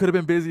 They could have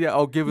been busy.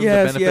 I'll give them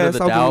yes, the benefit of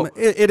the I'll doubt.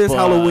 give 'em- it is but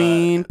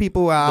Halloween.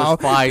 People Those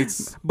out.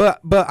 fights. But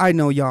I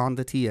know y'all on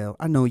the TL.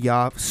 I know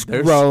y'all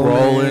They're scrolling.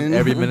 scrolling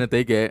every minute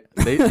they get.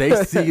 They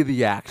see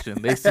the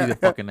action. They see the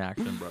fucking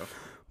action, bro.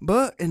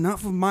 But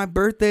enough of my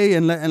birthday,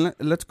 and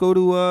let's go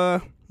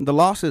to the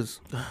losses.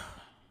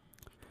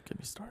 Get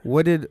me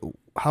started.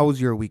 How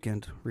was your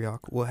weekend, Riak?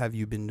 What have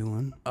you been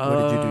doing?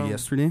 What did you do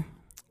yesterday?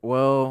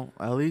 Well,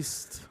 at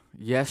least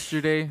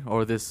yesterday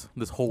or this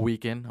whole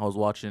weekend, I was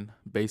watching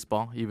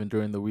baseball. Even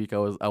during the week,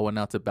 I went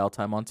out to Bow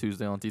Time on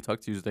Tuesday, on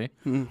T-Talk Tuesday.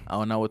 I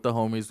went out with the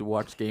homies to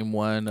watch Game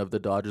 1 of the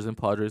Dodgers and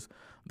Padres.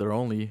 Their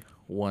only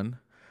win.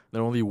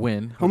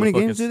 How many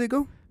games did they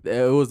go?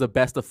 It was the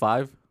best of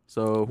 5.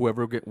 So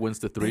whoever wins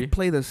the 3. They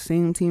play the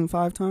same team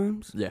 5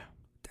 times? Yeah.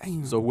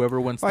 Damn. So whoever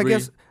wins 3.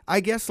 I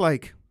guess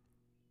like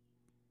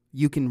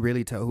you can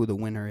really tell who the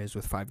winner is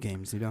with 5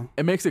 games, you know?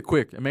 It makes it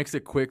quick. It makes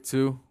it quick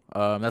too.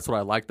 That's what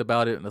I liked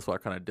about it, and that's what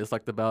I kind of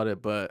disliked about it.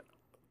 But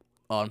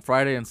on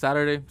Friday and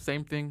Saturday,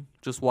 same thing.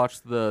 Just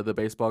watched the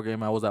baseball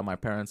game. I was at my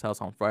parents' house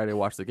on Friday,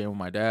 watched the game with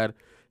my dad.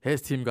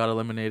 His team got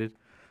eliminated.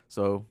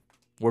 So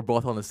we're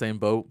both on the same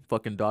boat.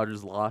 Fucking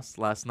Dodgers lost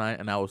last night,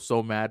 and I was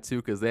so mad too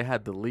because they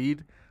had the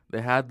lead. They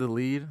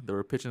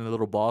were pitching the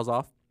little balls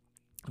off.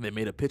 They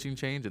made a pitching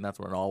change, and that's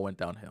when it all went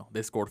downhill.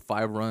 They scored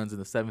 5 runs in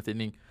the 7th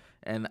inning.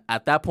 And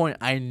at that point,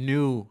 I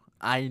knew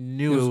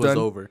it was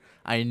over.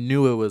 I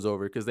knew it was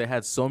over because they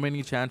had so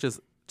many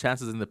chances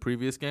in the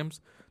previous games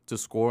to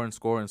score and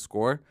score and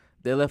score.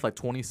 They left like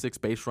 26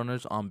 base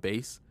runners on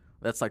base.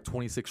 That's like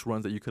 26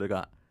 runs that you could have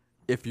got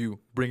if you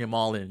bring them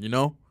all in,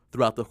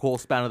 throughout the whole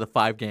span of the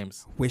 5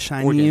 games. Wish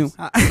I knew.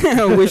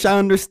 I wish I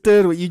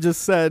understood what you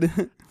just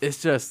said. It's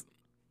just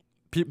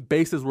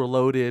bases were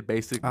loaded,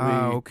 basically.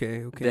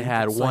 Okay. They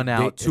had It's one like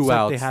out, it's 2 like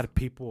outs. they had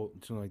people,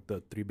 so like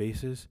the 3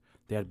 bases.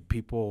 They had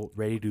people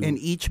ready to In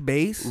each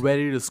base?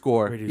 ready to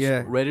score.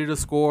 Ready to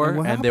score, And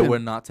what and they happened?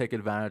 would not take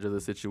advantage of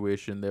the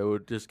situation. They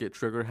would just get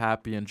trigger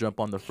happy and jump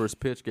on the first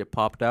pitch, get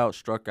popped out,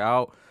 struck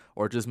out,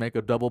 or just make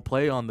a double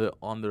play on their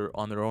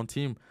own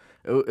team.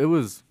 It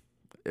was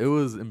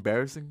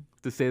embarrassing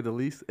to say the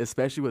least,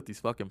 especially with these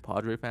fucking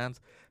Padre fans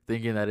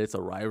thinking that it's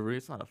a rivalry.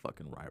 It's not a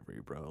fucking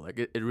rivalry, bro. Like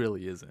it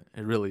really isn't.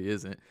 It really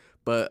isn't.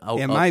 But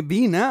It might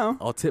be now.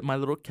 I'll tip my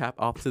little cap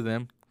off to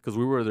them because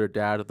we were their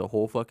dad the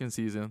whole fucking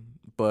season,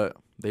 but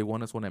they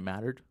won us when it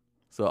mattered.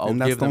 So I'll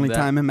And that's give the them only that.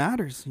 time it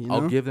matters. You know?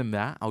 I'll give them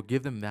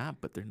that,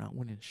 but they're not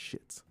winning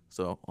shit.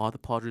 So all the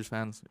Padres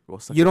fans will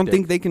suck You a don't dick.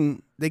 think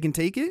they can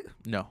take it?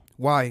 No.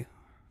 Why?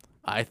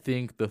 I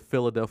think the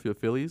Philadelphia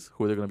Phillies,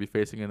 who they're going to be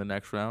facing in the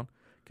next round,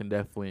 can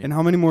definitely. And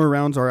how many more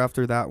rounds are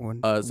after that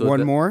one? So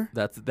one more?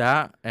 That's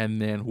that,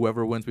 and then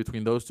whoever wins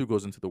between those two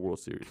goes into the World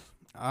Series.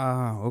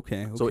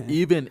 Okay. So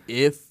even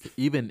if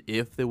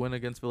they win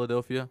against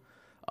Philadelphia,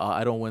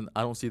 I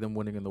don't see them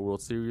winning in the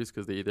World Series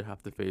because they either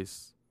have to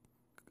face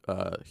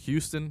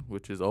Houston,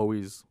 which is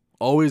always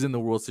in the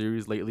World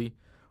Series lately,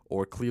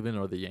 or Cleveland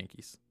or the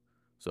Yankees.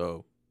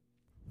 So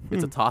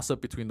it's a toss up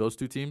between those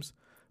two teams.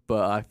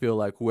 But I feel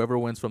like whoever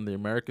wins from the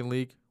American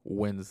League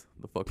wins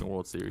the fucking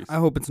World Series. I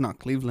hope it's not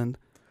Cleveland.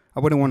 I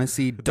wouldn't want to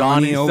see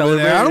Donnie Donnie over there.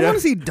 celebrate, I don't yeah. want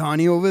to see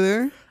Donnie over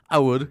there. I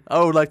would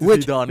like to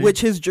see Donnie.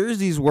 Which his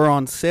jerseys were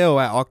on sale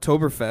at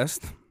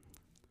Oktoberfest.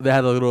 They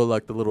had a little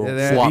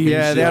Yeah, swapping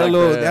yeah, shit they had a like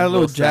little- that, they had a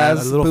little stand.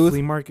 jazz a little booth.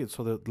 flea market.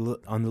 So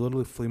on the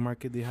little flea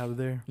market they have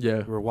there, Yeah.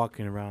 we were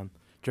walking around.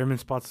 German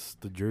spots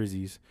the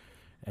jerseys,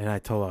 and I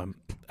told him,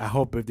 I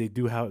hope if they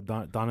do have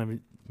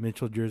Donovan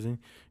Mitchell jersey,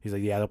 he's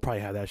like, yeah, they'll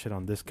probably have that shit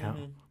on discount.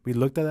 Mhm. We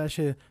looked at that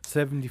shit,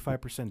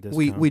 75%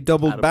 discount. We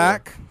doubled Attaboy.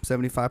 back,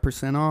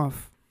 75%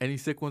 off. Any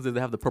sick ones? Did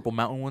they have the purple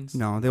mountain ones?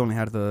 No, they only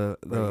had the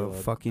Regular,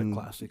 fucking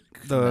classic.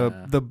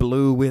 Nah. the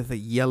blue with a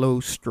yellow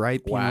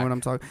stripe. You know Whack. what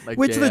I'm talking? Like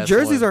Which the JS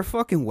jerseys one. are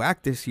fucking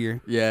whack this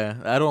year. Yeah,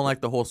 I don't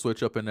like the whole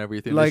switch up and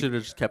everything. Like, They should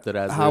have just kept it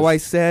as How is. I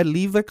said,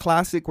 leave the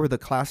classic where the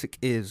classic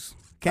is.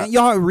 Can't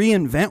y'all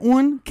reinvent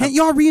one? Can't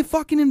y'all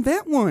fucking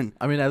invent one?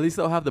 I mean, at least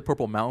they'll have the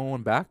purple mountain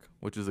one back.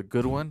 which is a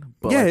good one.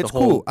 But Yeah, like it's the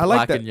whole cool. I like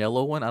black that. and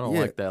yellow one. I don't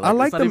Yeah, like that. I Like,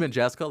 like it's not them- even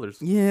Jazz colors.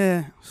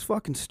 Yeah, it's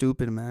fucking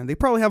stupid, man. They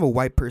probably have a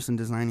white person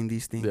designing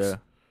these things. Yeah,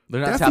 they're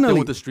not tapped Definitely. in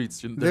with the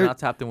streets. They're They're- not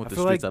tapped in with I the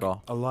feel streets like at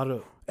all. a lot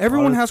of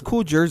Everyone lot of has t-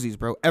 cool jerseys,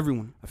 bro.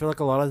 Everyone. I feel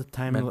like a lot of the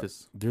time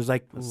Memphis, there's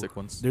like the sick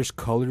ones. there's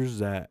colors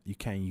that you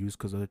can't use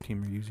because other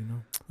team are using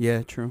them.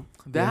 Yeah, true.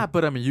 That,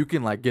 but I mean, you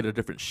can like get a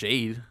different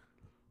shade.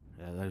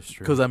 Yeah, that is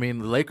true. Because I mean,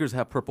 the Lakers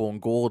have purple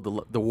and gold.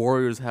 The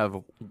Warriors have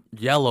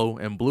yellow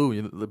and blue.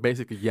 You know,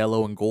 basically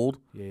yellow and gold.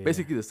 yeah,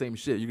 Basically the same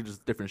shit. You can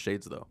just different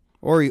shades though.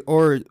 Or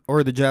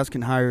the Jazz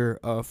can hire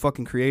a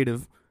fucking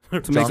creative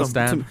to make John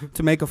Stan.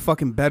 to make a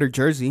fucking better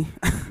jersey.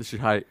 They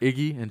should hire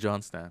Iggy and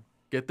John Stan.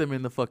 Get them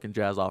in the fucking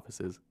Jazz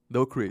offices.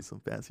 They'll create some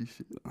fancy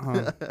shit.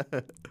 Uh,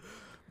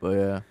 But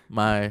yeah,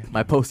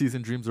 my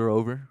postseason dreams are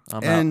over.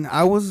 I'm and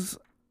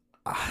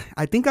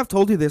I think I've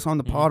told you this on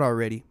the Mhm. pod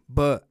already,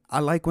 but I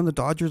like when the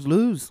Dodgers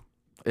lose.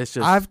 out. It's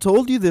just I've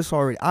told you this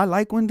already. I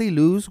like when they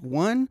lose.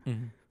 One,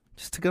 Mhm.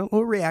 just to get a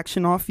little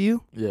reaction off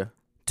you. Yeah.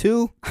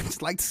 Two, I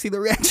just like to see the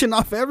reaction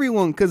off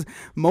everyone because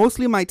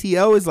mostly my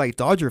TL is like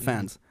Dodger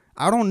fans.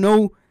 I don't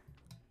know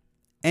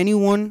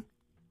anyone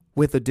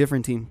with a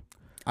different team.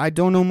 I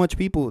don't know much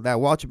people that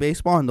watch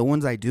baseball, and the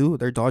ones I do,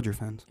 they're Dodger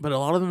fans. But a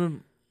lot of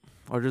them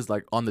are just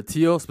like on the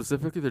TL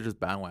specifically. They're just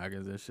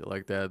bandwagons and shit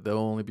like that. They'll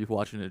only be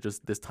watching it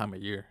just this time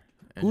of year.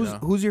 And,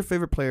 Who's your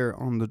favorite player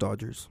on the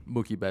Dodgers?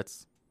 Mookie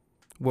Betts?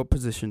 What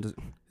position is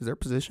there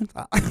positions?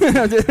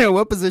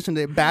 What position?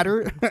 They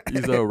batter?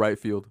 He's a right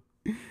field.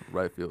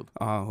 Right field.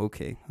 Oh,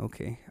 okay.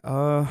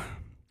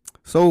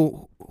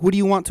 So who do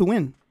you want to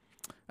win?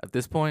 At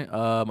this point,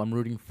 I'm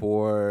rooting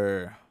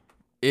for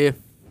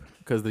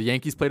because the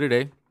Yankees play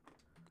today,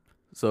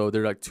 so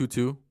they're like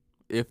 2-2.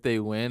 If they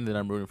win, then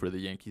I'm rooting for the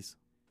Yankees.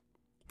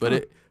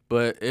 But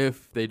Huh.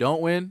 if they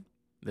don't win,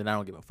 then I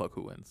don't give a fuck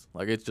who wins.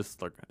 Like it's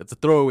just like it's a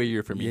throwaway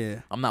year for me.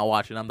 Yeah. I'm not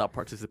watching. I'm not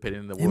participating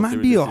in the World It might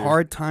Series be a this year.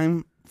 hard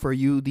time for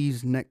you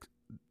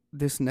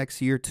this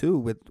next year too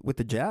with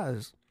the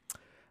Jazz.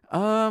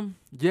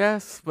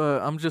 Yes,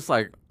 but I'm just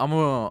like I'm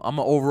an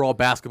overall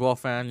basketball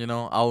fan. You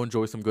know, I'll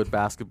enjoy some good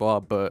basketball,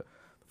 but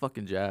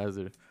fucking Jazz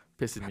are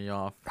pissing me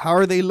off. How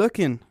are they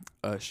looking?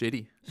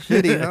 Shitty.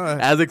 Shitty, huh?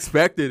 As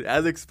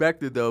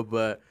expected though.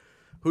 But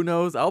who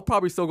knows? I'll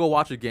probably still go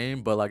watch a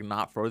game, but like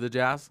not for the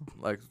Jazz.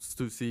 Like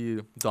to see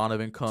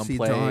Donovan come See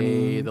play,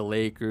 Donnie. the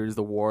Lakers,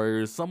 the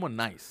Warriors, someone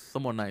nice.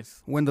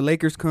 When the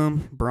Lakers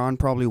come, Bron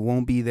probably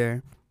won't be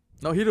there.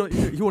 No, he won't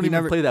even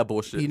never- play that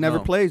bullshit. He never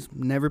No.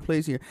 never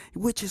plays here,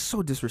 which is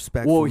so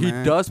disrespectful. Well, he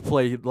man. does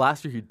play.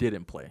 Last year he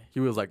didn't play. He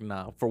was like,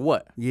 nah, for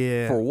what?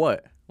 Yeah. For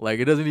what? Like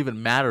it doesn't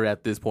even matter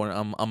at this point.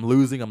 I'm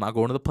losing. I'm not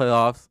going to the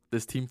playoffs.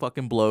 This team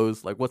fucking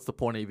blows. Like what's the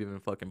point of even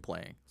fucking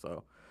playing?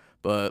 So,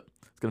 but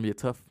it's gonna be a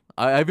tough.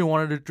 I even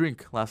wanted to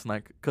drink last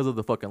night because of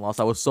the fucking loss.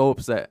 I was so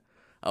upset.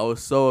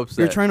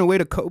 You're trying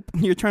to cope.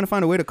 You're trying to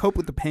find a way to cope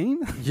with the pain.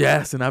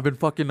 Yes, and I've been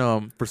fucking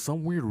for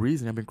some weird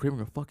reason I've been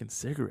craving a fucking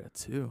cigarette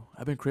too.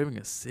 I've been craving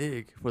a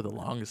cig for the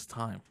longest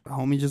time,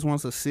 Homie just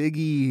wants a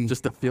ciggy.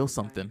 just to feel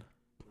something.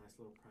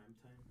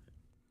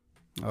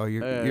 Oh,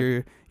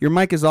 your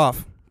mic is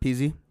off,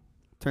 Peasy.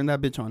 Turn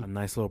that bitch a on.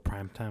 nice little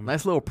prime time.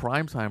 Nice little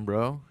prime time,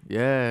 bro.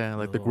 Yeah,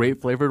 like the Little-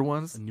 grape flavored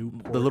ones,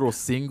 Newport. the little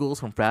singles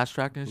from Fast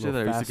Track and shit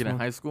Little that I used to fast get in one.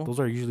 high school. Those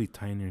are usually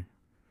tinier.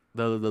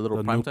 The little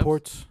The prime times.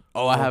 Newports.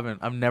 Oh, I haven't.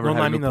 I've never No,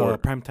 had I a mean the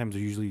Newport. prime times are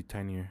usually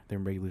tinier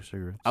than regular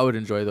cigarettes. I would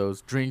enjoy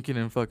those. Drinking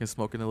and fucking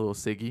smoking a little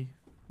ciggy.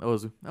 That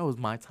was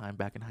my time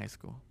back in high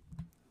school.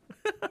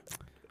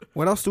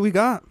 What else do we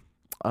got?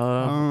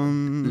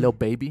 Lil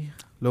Baby.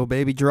 Lil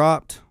Baby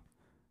dropped.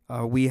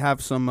 We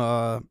have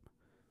some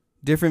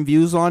different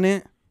views on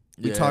it.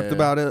 We talked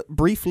about it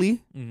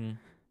briefly. Mm-hmm.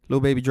 Lil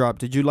Baby dropped.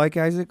 Did you like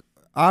Isaac?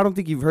 I don't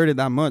think you've heard it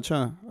that much,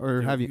 huh?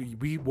 Or Yeah, have you?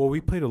 We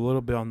played a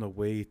little bit on the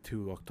way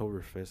to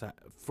Oktoberfest.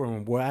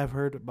 From what I've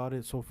heard about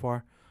it so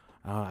far,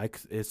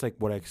 it's like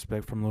what I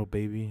expect from Lil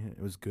Baby.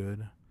 It was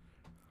good.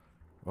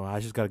 Well, I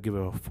just gotta give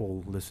it a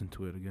full listen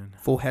to it again.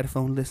 Full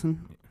headphone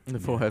listen. The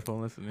full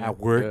headphone listening. At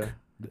work.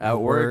 Yeah. At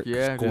work,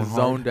 yeah. going Just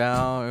hard. zone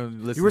down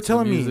and listen You were to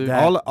telling me music.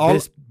 that All-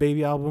 this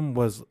Baby album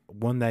was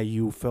one that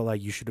you felt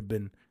like you should have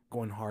been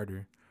going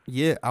harder.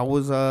 Yeah, I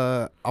was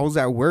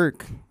at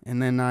work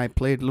and then I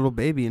played Lil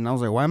Baby and I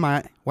was like,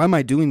 why am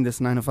I doing this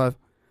 9 to 5?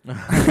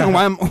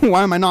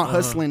 why am I not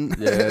hustling?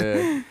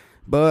 Yeah.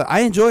 But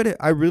I enjoyed it.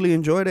 I really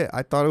enjoyed it.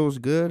 I thought it was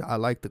good. I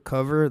liked the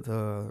cover,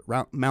 the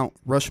Mount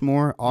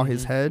Rushmore, all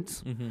his Mhm.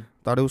 heads. Mm-hmm.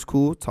 Thought it was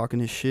cool, talking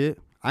his shit.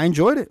 I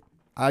enjoyed it.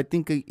 I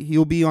think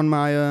he'll be on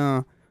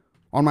my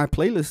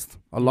playlist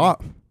a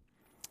lot.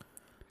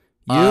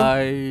 You?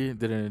 I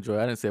didn't enjoy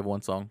it. I didn't save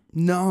one song.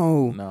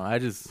 No. No, I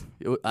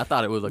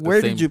thought it was like Where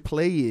the same. did you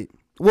play it?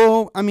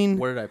 Well, I mean,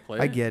 Where did I play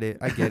I it? get it.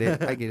 I get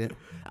it.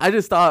 I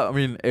just thought, I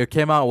mean, it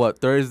came out,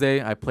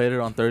 Thursday? I played it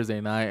on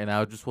Thursday night, and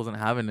I just wasn't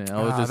having it.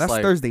 I was just that's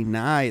like, Thursday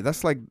night.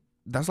 That's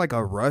like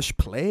a rush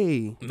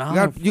play.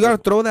 Nah, You gotta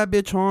throw that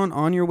bitch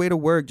on your way to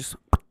work. Just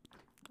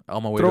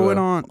On my way Throw to, it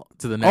on.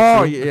 to the next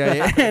Oh, week.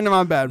 yeah. No,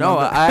 my bad. No,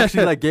 my bad. I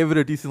actually like gave it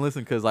a decent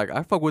listen because like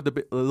I fuck with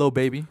the Lil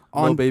Baby. Lil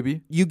On-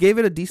 Baby You gave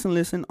it a decent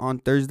listen on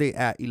Thursday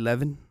at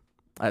 11,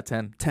 at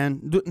 10.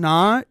 10.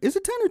 Is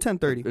it 10 or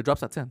 10:30? It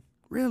drops at 10.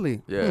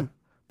 Really? Yeah.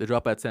 They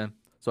drop at 10.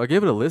 So I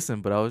gave it a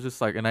listen, but I was just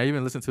like, and I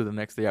even listened to it the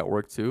next day at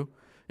work too,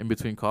 in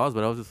between calls,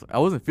 but I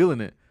wasn't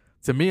feeling it.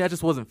 To me, I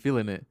just wasn't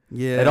feeling it.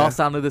 Yeah. It all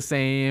sounded the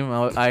same.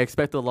 I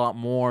expected a lot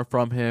more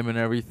from him and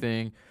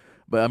everything.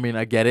 But I mean,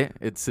 I get it.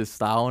 It's his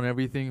style and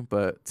everything.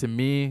 But to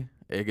me,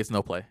 it gets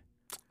no play.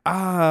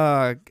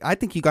 I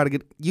think you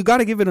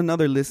gotta give it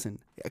another listen.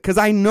 Cause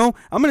I know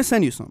I'm gonna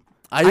send you some.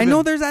 I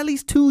know there's at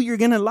least 2 you're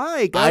gonna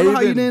like. I don't know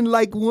how you didn't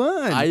like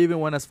one. I even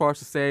went as far as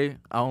to say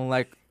I don't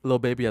like Lil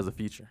Baby as a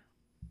feature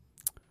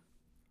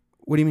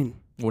What do you mean?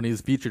 when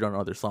he's featured on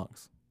other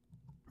songs.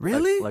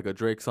 Really? Like a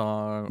Drake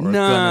song or a Gunna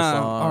Nah.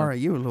 song. All right,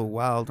 you're a little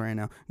wild right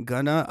now.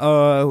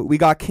 Gunna. We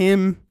got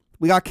Kim.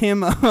 Trying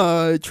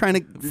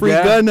to free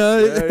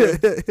Gunna.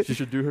 Yeah. She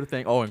should do her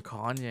thing. Oh, and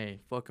Kanye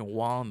fucking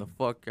wilding the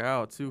fuck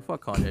out too.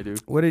 Fuck Kanye,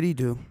 dude. What did he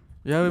do?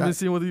 You haven't been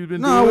seeing what you've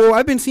been No, doing? well,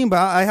 I've been seeing, but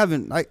I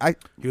haven't.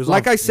 He was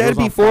Like on- I he said was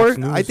on before, Fox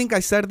News. I think I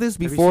said this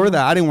Have you before seen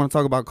that him? I didn't want to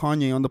talk about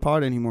Kanye on the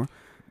pod anymore.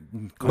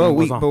 Kanye But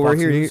was on we're Fox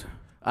here. News.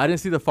 I didn't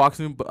see the Fox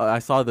News, but I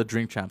saw the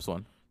Drink Champs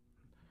one.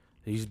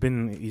 He's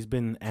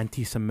been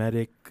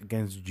anti-Semitic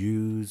against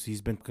Jews.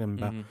 He's been talking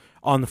about Mhm.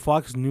 on the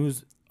Fox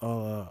News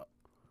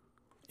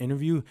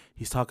interview.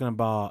 He's talking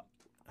about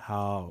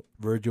how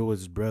Virgil was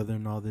his brother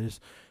and all this.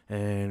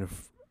 And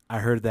I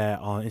heard that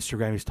on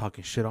Instagram he's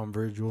talking shit on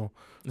Virgil.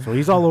 So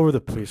he's all over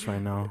the place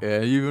right now.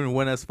 Yeah, he even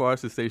went as far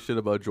as to say shit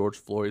about George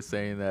Floyd,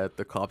 saying that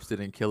the cops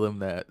didn't kill him,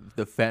 that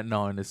the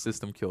fentanyl in his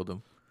system killed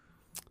him.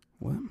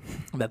 What?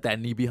 That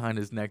knee behind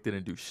his neck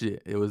didn't do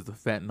shit. It was the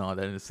fentanyl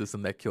that in his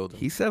system that killed him.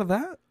 He said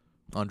that?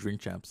 On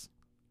Drink Champs.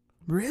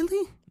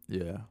 Really?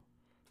 Yeah.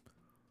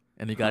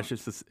 And he got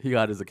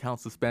his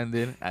account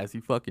suspended, as he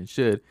fucking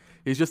should.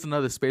 He's just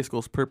another Space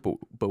Ghost Purple,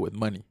 but with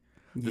money.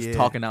 Just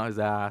talking out his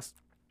ass.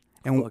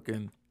 And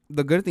fucking.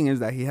 the good thing is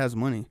that he has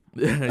money.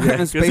 Yeah,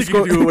 'cause Space he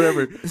can do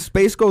whatever.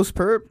 Space Ghost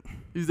Perp.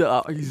 He's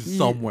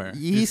somewhere.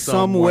 He's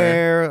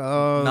somewhere.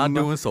 Not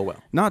doing so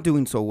well. Not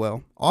doing so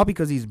well. All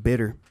because he's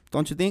bitter.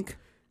 Don't you think?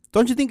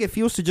 Don't you think if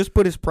he was to just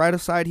put his pride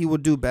aside, he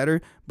would do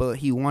better? But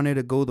he wanted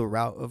to go the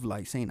route of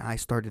like saying, I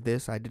started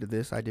this, I did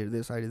this, I did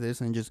this, I did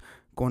this, and just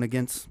going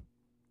against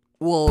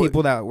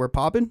people that were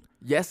popping.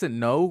 Yes and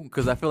no,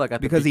 because I feel like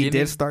at Because the he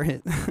beginning, did start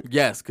it.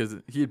 yes,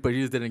 but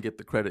he just didn't get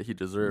the credit he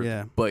deserved.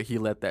 Yeah. But he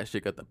let that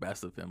shit get the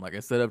best of him. Like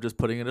instead of just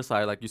putting it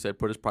aside, like you said,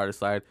 put his pride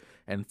aside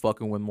and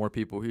fucking with more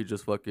people, he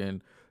just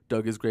fucking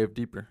dug his grave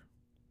deeper.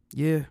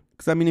 Yeah.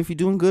 Because, I mean, if you're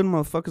doing good,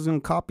 motherfuckers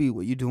going to copy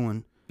what you're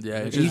doing.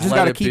 Yeah, You just let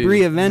got to it keep be.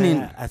 reinventing.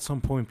 Yeah, at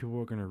some point, people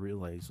are gonna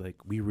realize, like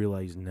we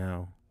realize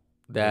now,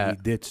 that.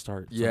 he did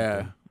start. Yeah.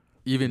 something.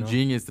 Even You know?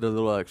 Genius did a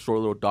little short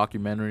little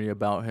documentary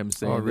about him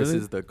saying this really?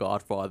 is the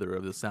godfather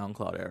of the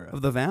SoundCloud era.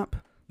 Of the vamp?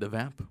 The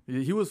Vamp.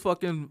 He was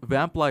fucking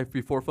Vamp life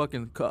before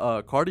fucking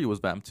Cardi was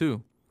Vamp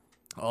too.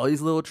 All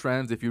these little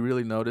trends, if you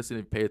really notice and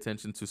if you pay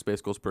attention to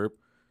Space Ghost Perp,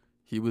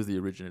 he was the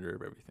originator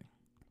of everything.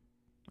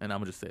 And I'm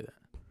gonna just say that.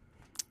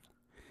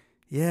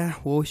 Yeah.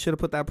 Well, we should have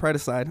put that pride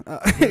aside.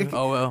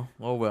 Oh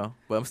well.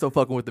 But I'm still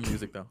fucking with the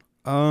music though.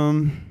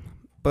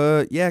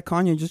 But yeah,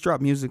 Kanye just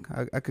dropped music.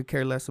 I could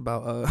care less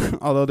about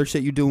all the other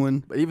shit you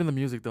doing. But even the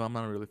music though, I'm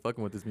not really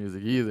fucking with this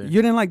music either.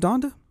 You didn't like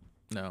Donda?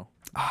 No.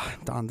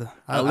 Donda.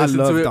 I I listened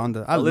love to it.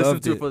 Donda. I listened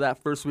loved to it. it for that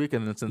first week,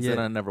 and then since then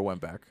Yeah. I never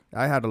went back.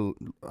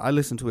 I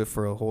listened to it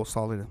for a whole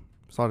solid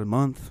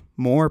month,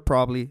 more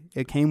probably.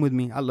 It came with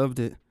me. I loved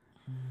it.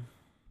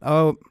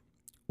 Oh,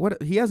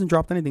 what? He hasn't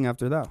dropped anything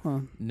after that, huh?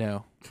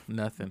 No,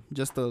 nothing.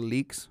 Just the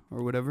leaks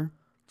or whatever.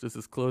 Just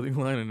his clothing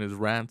line and his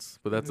rants,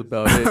 but that's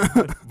about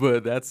it.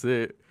 But that's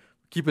it.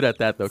 Keep it at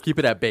that though. Keep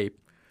it at Babe.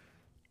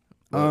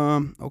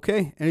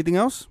 Okay. Anything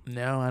else?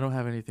 No, I don't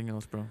have anything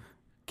else, bro.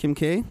 Kim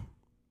K.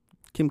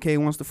 Kim K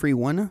wants to free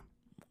one.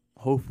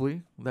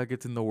 Hopefully that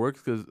gets in the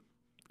works because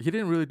he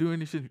didn't really do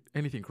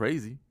anything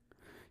crazy.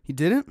 He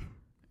didn't.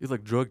 He's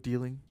like drug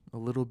dealing a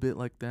little bit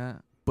like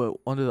that, but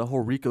under the whole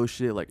RICO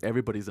shit, like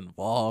everybody's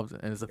involved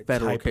and it's a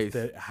federal case.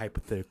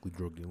 Hypothetically,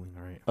 drug dealing.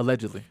 All right.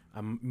 Allegedly.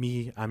 I'm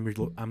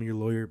your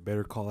lawyer.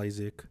 Better call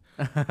Isaac.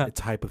 It's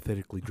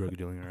hypothetically drug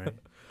dealing. All right.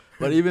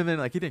 But even then,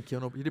 like he didn't kill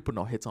nobody. He didn't put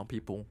no hits on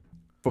people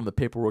from the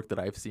paperwork that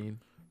I've seen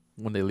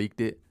when they leaked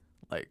it.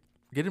 Like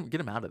get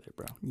him out of there,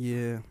 bro.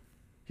 Yeah.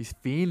 He's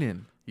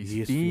fiending.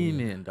 He is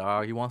fiending,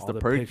 dog. He wants All the the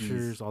perkies,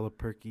 pictures, all the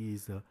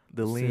perkies,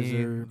 the lean,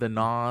 scissor. the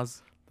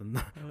Nas.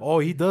 Oh,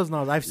 he does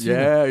now. I've seen.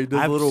 Yeah, he does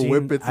I've little seen,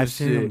 whippets and I've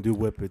seen him shit. do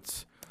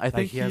whippets. I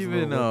think he he has a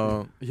even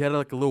little he had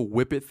like a little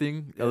whippet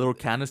thing, a little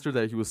canister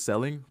that he was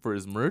selling for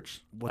his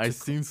merch. What's I it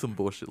seen some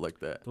bullshit like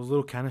that. Those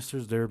little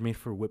canisters, they're made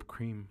for whipped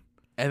cream.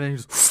 And then he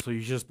just So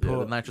you just Yeah, put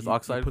the nitrous you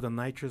oxide. put the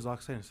nitrous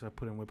oxide instead of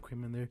putting whipped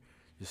cream in there.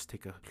 Just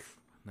take a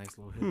nice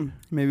little hit.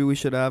 Maybe we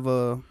should have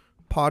a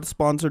pod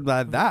sponsored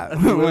by that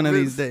one of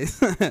these days.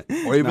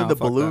 or even Nah, the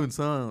fuck that. balloons,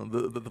 huh?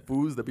 The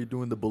foods that be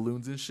doing the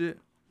balloons and shit.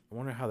 I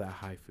wonder how that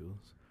high feels.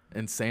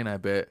 insane. I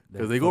bet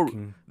because That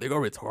fucking- they go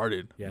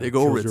retarded. Yeah, they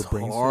go kills your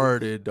brain cells.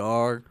 retarded,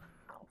 dog.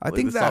 I Like,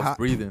 think it that stops high,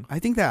 breathing. I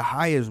think that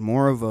high is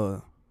more of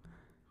a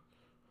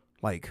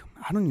like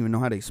I don't even know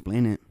how to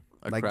explain it.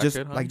 A Like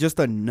crackhead, just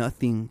a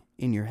nothing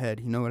in your head.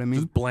 You know what I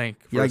mean? just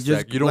blank for Yeah, a like just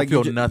sec. You don't like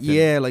feel ju- nothing.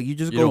 Yeah, like you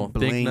just you go don't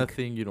blank. think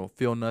nothing. You don't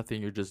feel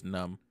nothing. You're just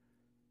numb.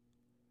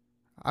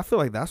 I feel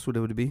like that's what it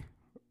would be.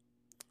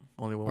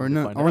 Only one Or way to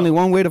no, find only out.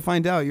 one way to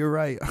find out. You're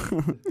right.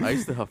 I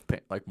used to have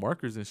paint, like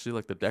markers and shit,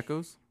 like the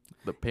decos,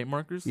 the paint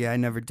markers. Yeah, I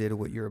never did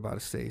what you're about to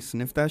say.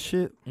 Sniff that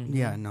shit? Mhm.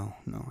 Yeah, no,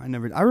 I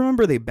never. I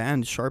remember they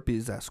banned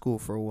Sharpies at school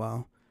for a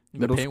while. The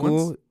Middle paint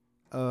school, ones.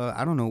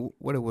 I don't know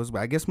what it was,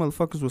 but I guess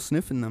motherfuckers was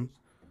sniffing them.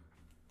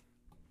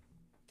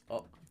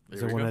 Oh,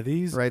 Is there it we one go. of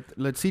these? Right.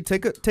 Let's see.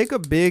 Take a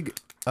big.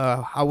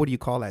 How would you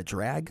call that?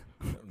 Drag.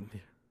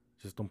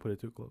 Just don't put it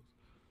too close.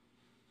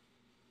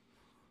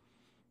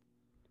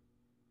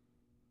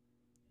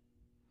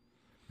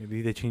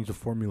 Maybe they changed the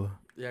formula.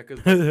 Yeah, cause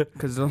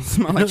Because it don't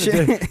smell like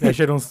shit. That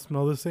shit don't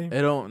smell the same.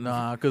 it don't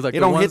cause like It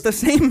the don't ones, hit the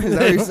same. Is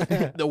that what you're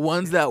saying? the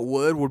ones that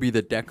would be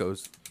the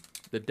decos,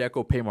 the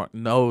deco paint mark.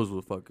 Those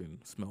would fucking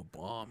smell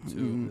bomb too.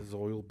 Mm. It's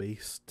oil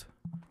based.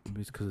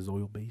 Maybe it's because it's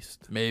oil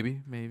based.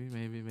 Maybe.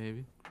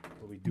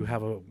 But we do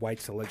have a wide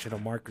selection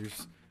of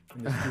markers.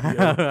 In the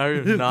studio.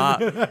 I'm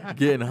not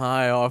getting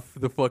high off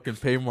the fucking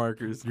paint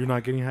markers. You're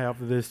not getting high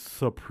off of this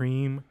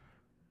Supreme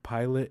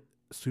Pilot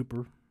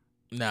Super.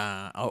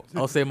 Nah,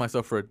 I'll save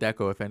myself for a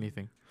deco if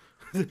anything.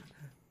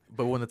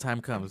 But when the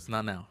time comes,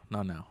 not now,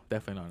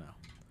 definitely not now.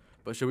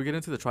 But should we get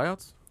into the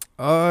tryouts?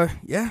 Yeah.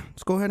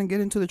 Let's go ahead and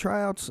get into the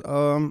tryouts.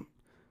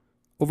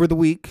 Over the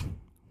week,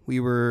 we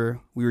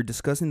were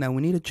discussing that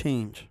we need a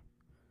change.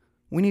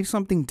 We need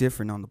something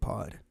different on the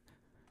pod.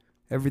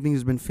 Everything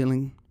has been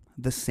feeling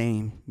the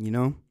same, you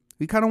know?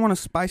 We kind of want to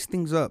spice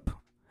things up.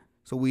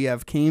 So we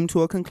have came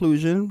to a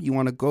conclusion. You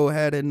want to go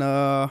ahead and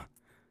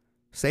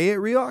say it,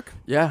 Riok?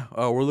 Yeah,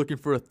 we're looking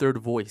for a third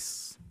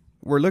voice.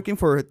 We're looking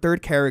for a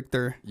third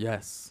character.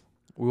 Yes,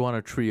 we want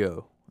a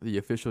trio, the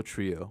official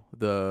trio.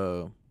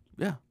 The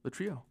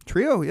trio.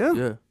 Trio, yeah.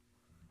 Yeah.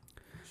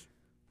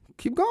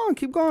 Keep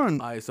going.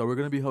 All right, so we're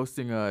gonna be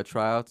hosting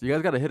tryouts. You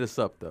guys gotta hit us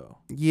up though.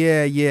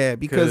 Yeah,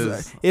 because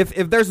 'Cause-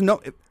 if there's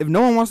if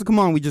no one wants to come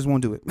on, we just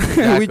won't do it. we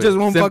Exactly. just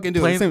won't fucking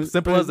do it.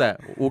 Simple as that.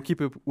 We'll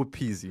keep it with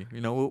Peasy.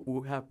 You know,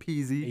 we'll have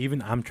Peasy.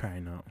 Even I'm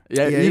trying out.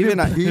 Yeah, Yeah, even even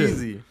I-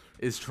 Peasy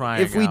is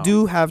trying. If we out.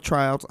 do have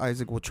tryouts,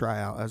 Isaac will try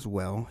out as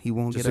well. He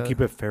won't Just get to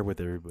keep it fair with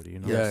everybody, you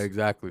know? Yeah, Yes.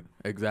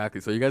 exactly.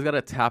 So you guys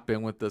gotta tap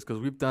in with us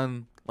because we've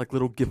done like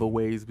little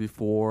giveaways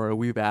before.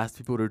 We've asked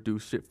people to do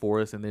shit for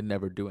us and they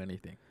never do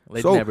anything.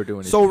 They never do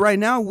anything. So right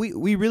now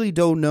we really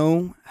don't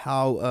know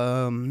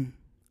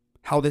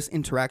how this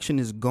interaction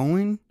is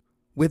going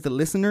with the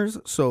listeners.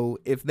 So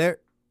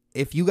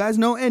if you guys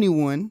know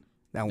anyone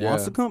that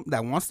wants Yeah. to come,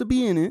 that wants to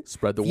be in it,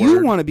 spread the if word.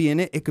 you want to be in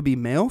it, it could be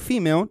male,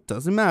 female,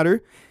 doesn't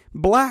matter,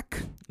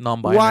 black,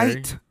 Non-binary.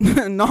 white,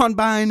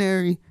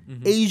 non-binary,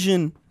 Mhm.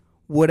 Asian,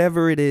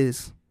 whatever it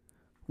is.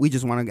 We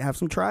just want to have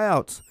some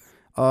tryouts.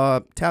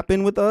 Tap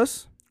in with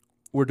us.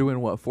 We're doing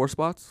what? 4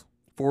 spots?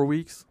 4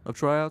 weeks of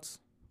tryouts?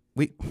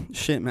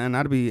 Shit, man,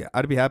 I'd be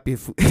happy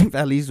if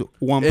at least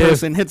one If-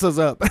 person hits us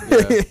up.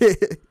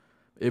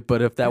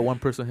 But if that one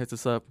person hits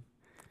us up,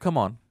 come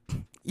on.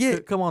 Yeah,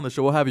 Come on the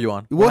show. We'll have you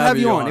on. we'll have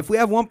you on. If we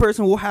have one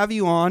person, we'll have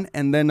you on,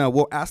 and then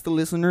we'll ask the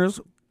listeners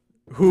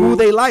who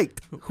they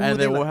liked. and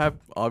then we'll have,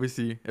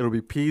 obviously, it'll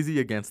be Peasy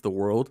against the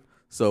world.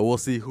 So we'll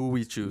see who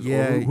we choose.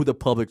 Yeah. Or who the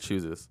public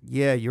chooses.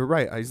 Yeah, you're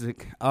right,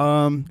 Isaac.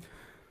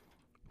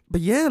 But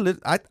yeah,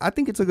 I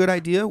think it's a good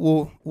idea.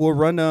 We'll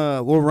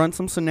run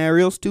some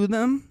scenarios to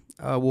them.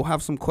 We'll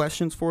have some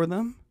questions for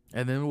them.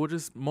 And then we'll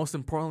just, most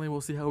importantly,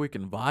 we'll see how we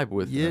can vibe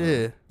with them.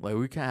 Yeah. Like,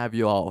 we can't have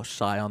you all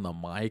shy on the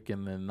mic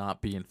and then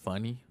not being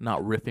funny,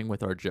 not riffing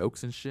with our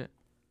jokes and shit.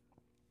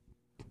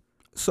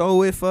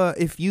 So if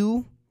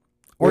you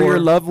or Or- your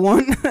loved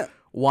one,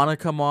 Want to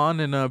come on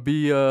and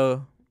be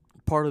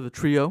part of the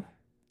trio?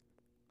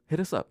 Hit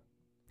us up.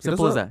 Hit us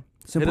Simple as up.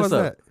 that. simple Hit as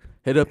us that. up.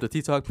 Hit up the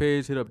T-Talk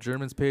page. Hit up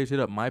German's page. Hit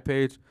up my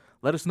page.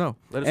 Let us know.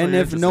 Let us know And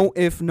you're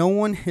if no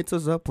one hits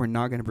us up, we're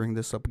not gonna bring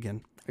this up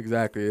again.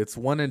 Exactly. It's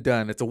one and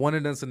done. It's a one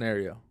and done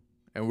scenario.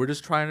 And we're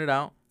just trying it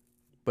out.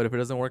 But if it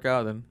doesn't work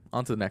out, then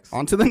on to the next.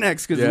 On to the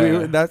next, because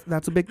Yeah.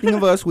 that's a big thing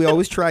of us. We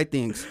always try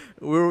things.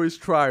 We're always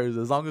triers.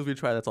 As long as we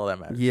try, that's all that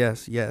matters.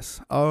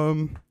 Yes.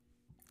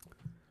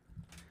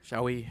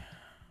 Shall we?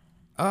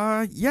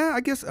 Yeah.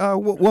 I guess.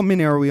 What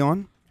minute are we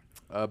on?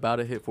 About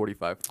to hit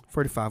 45.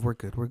 45. We're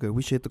good.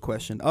 We should hit the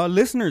question.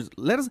 Listeners,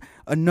 let us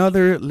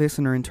another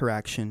listener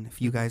interaction.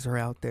 If you guys are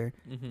out there,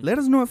 Mm-hmm. let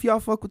us know if y'all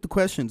fuck with the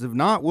questions. If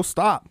not, we'll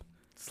stop.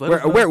 Just let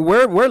us know.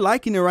 We're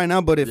liking it right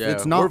now. But if Yeah,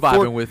 it's not, we're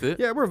vibing with it.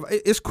 yeah,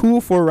 it's cool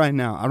for right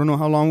now. I don't know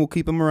how long we'll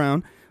keep them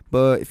around,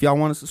 but if y'all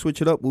want us to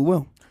switch it up, we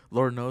will.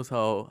 Lord knows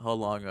how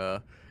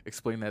long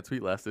Explain That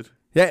tweet lasted.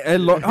 Yeah.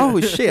 Oh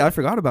shit! I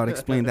forgot about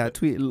explain that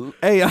tweet.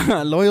 Hey,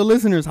 loyal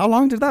listeners, how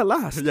long did that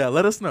last? Yeah,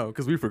 let us know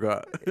because we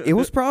forgot. It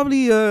was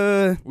probably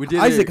We did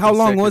Isaac. it How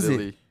long was it?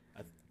 consecutively.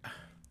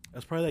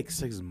 That's probably like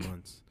 6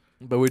 months.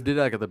 But we did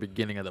like at the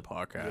beginning of the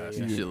podcast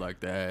and Yeah. shit like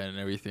that and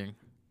everything.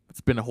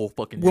 It's been a whole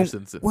fucking year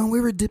since it. When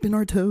we were dipping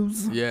our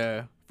toes.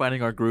 Yeah,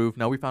 finding our groove.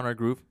 Now we found our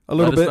groove. A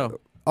little Let us bit. know.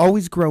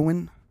 Always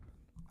growing.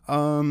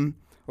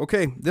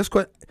 Okay, this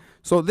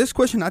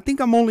question, I think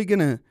I'm only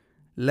gonna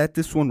let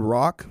this one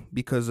rock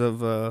because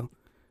of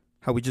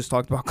how we just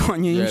talked about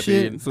Kanye Yeah, and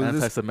shit. being So this,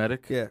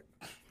 anti-Semitic. yeah.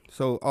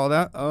 So all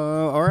that.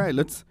 All right,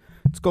 let's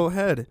go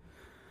ahead.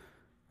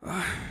 Do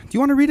you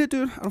want to read it,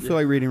 dude? I don't feel Yeah.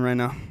 like reading right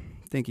now.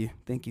 Thank you.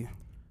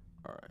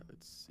 All right,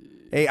 let's see.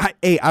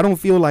 Hey, I don't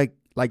feel like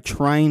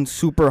trying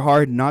super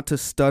hard not to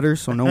stutter,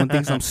 so no one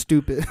thinks I'm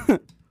stupid.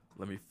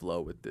 Let me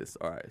flow with this.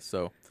 All right,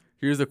 so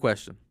here's the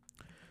question.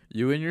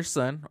 You and your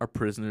son are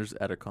prisoners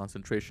at a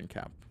concentration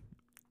camp.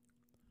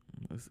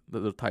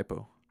 The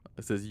typo.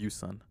 It says you,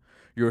 son.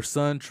 Your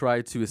son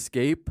tried to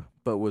escape,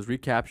 but was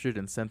recaptured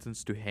and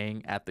sentenced to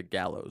hang at the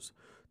gallows.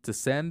 To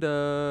send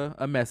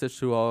a message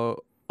to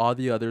all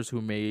the others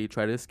who may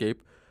try to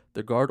escape,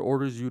 the guard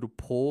orders you to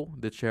pull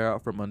the chair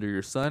out from under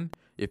your son.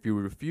 If you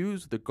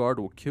refuse, the guard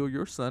will kill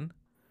your son,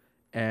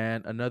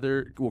 and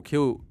another will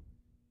kill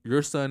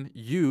your son,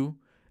 you,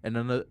 and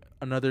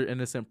another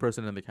innocent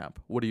person in the camp.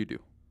 What do you do?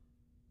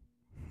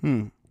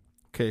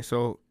 Okay,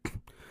 so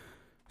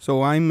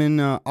I'm in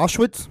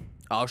Auschwitz.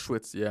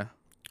 Auschwitz, yeah.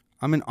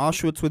 I'm in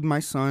Auschwitz with my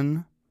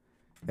son,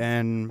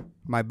 and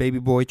my baby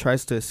boy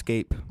tries to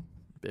escape.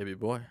 Baby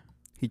boy.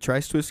 He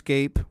tries to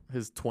escape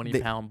His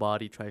 20-pound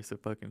body tries to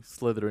fucking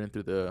slither in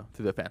through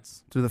the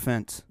fence. through the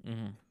fence.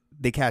 Mm-hmm.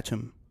 They catch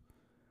him.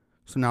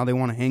 So now they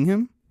want to hang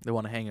him. They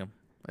want to hang him,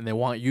 and they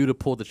want you to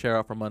pull the chair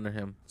out from under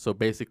him. So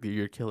basically,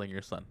 you're killing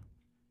your son.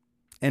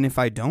 And if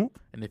I don't,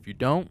 And if you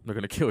don't, they're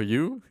gonna kill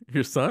you,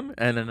 your son,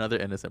 and another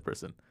innocent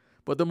person.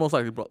 But they'll most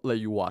likely let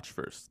you watch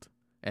first,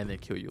 and then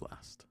kill you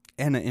last,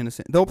 and an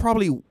innocent, they'll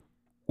probably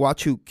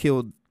watch you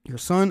kill your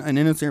son, an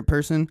innocent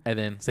person. and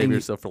then save And you-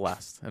 yourself for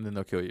last, and then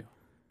they'll kill you.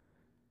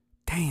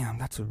 Damn,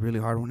 that's a really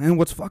hard one. And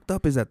what's fucked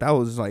up is that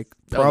was like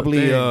That was a probably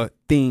thing. a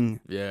thing.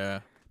 Yeah.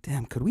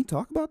 Damn, could we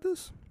talk about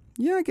this?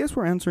 Yeah, I guess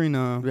we're answering.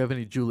 Do we have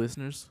any Jew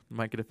listeners who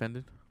might get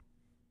offended?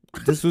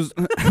 This was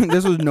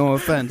this was no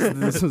offense.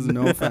 This was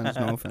no offense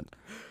at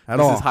This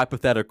all. is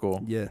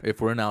hypothetical. Yeah,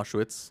 If we're in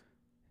Auschwitz.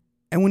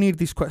 and we need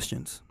these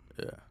questions.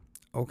 Yeah.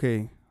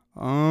 Okay.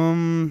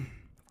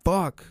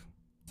 Fuck.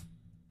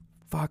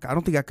 I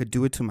don't think I could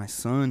do it to my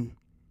son.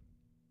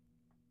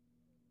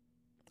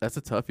 That's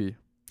a toughie.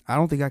 I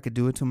don't think I could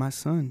do it to my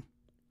son.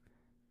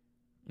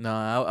 No,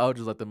 I would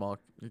just let them all.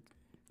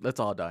 Let's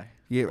all die.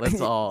 Yeah.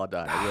 Let's all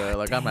die. Yeah,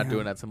 like I'm not Damn.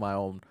 doing that to my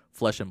own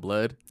flesh and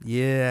blood.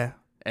 Yeah.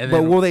 And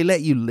But then will they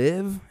let you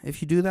live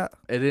if you do that?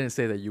 it didn't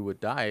say that you would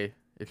die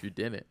if you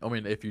didn't. I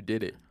mean, if you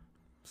did it.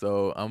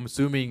 So I'm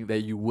assuming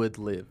that you would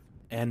live.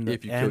 And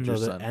If you killed your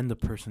son. and the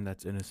person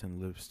that's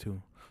innocent lives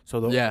too.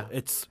 So Yeah.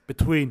 it's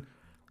between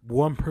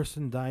one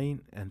person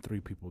dying and 3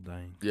 people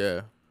dying.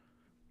 Yeah.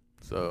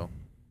 So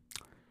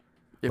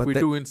if But we're that-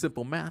 doing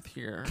simple math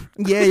here,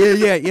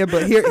 Yeah.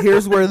 But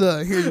here's where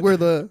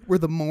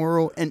the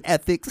moral and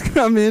ethics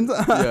come in.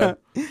 Yeah.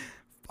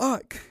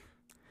 Fuck.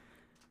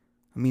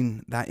 I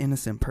mean, that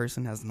innocent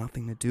person has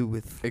nothing to do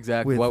with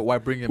exactly. With- Why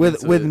bring him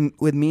with into it?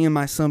 with me and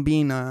my son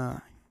being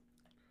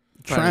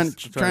trying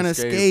to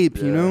escape.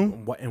 You yeah. know.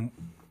 What, and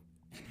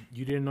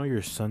you didn't know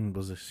your son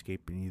was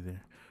escaping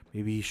either.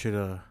 Maybe he should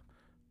have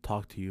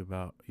talked to you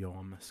about, yo,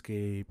 I'm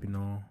escaping, you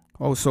know,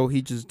 Oh, so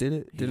he just did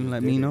it? He Didn't just let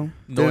did me it. know?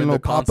 Knowing Didn't the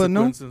let Papa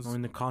know? consequences.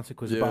 knowing the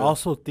consequences. Yeah. But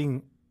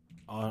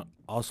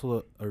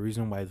also a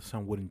reason why the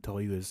son wouldn't tell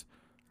you is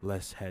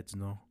less heads,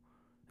 no?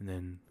 And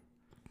then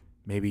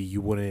maybe you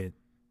wouldn't,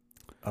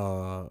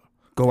 Go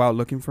out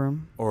looking for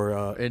him? or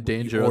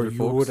Endanger or other you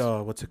folks.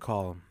 would, what's it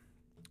called?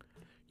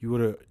 You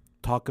would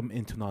talk him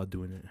into not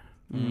doing it.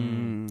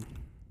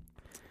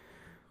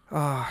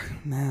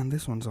 Man,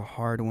 this one's a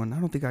hard one. I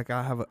don't think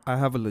I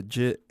have a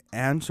legit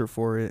answer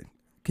for it.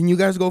 Can you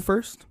guys go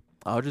first?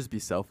 I'll just be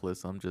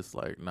selfless. I'm just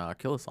like, nah,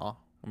 kill us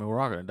all. I mean, we're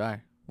all gonna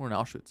die. We're in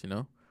Auschwitz, you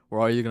know. We're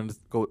all either gonna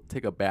just go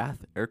take a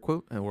bath, air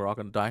quote, and we're all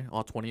gonna die,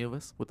 all 20 of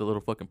us, with the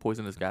little fucking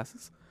poisonous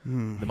gases.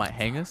 They might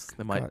hang us.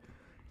 God.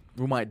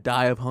 We might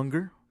die of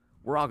hunger.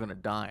 We're all gonna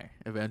die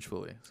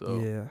eventually. So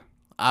Yeah.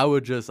 I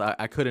would just,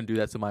 I couldn't do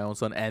that to my own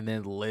son and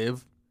then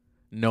live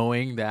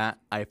knowing that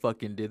I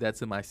fucking did that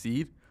to my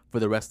seed for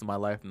the rest of my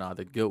life. Nah,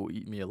 the guilt will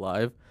eat me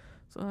alive.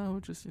 So I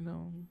would just,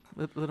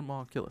 let them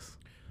all kill us.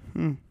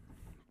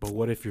 But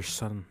what if your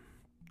son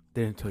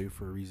didn't tell you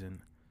for a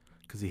reason?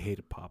 Because he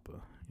hated Papa,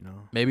 you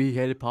know? Maybe he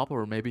hated Papa,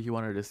 or maybe he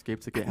wanted to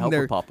escape to get help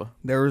There- with Papa.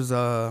 There's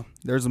a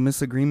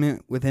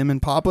misagreement with him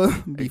and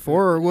Papa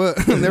before, or what?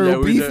 They Yeah,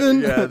 were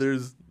beefing.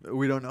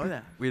 we don't know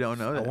that. We don't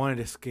know I that. wanted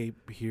to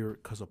escape here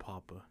because of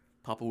Papa.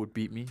 Papa would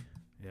beat me.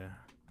 Yeah.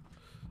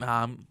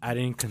 I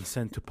didn't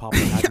consent to Papa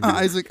having me.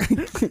 Isaac,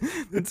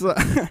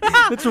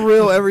 it's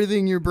real.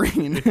 Everything you're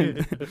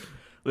bringing.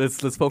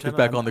 let's focus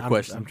back on the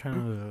question. I'm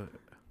trying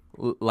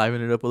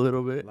Liven it up a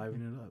little to bit.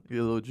 liven it up. Get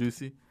a little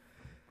juicy.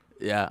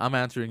 Yeah, I'm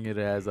answering it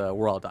as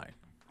we're all dying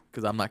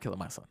because I'm not killing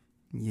my son.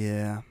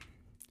 Yeah.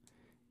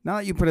 Now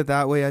that you put it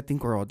that way, I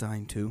think we're all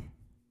dying too.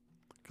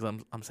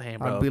 Because I'm saying,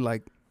 bro. I'd be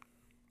like,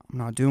 I'm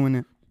not doing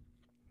it.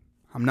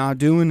 I'm not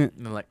doing it.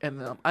 And they're like,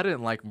 I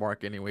didn't like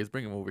Mark anyways.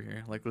 Bring him over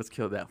here. Like, let's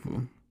kill that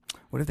fool.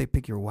 What if they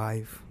pick your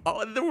wife?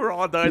 Oh, and then we're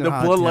all dying. The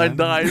Ah, bloodline damn.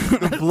 dies. The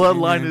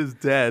bloodline Yeah. is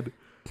dead.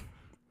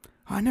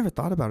 I never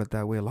thought about it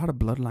that way. A lot of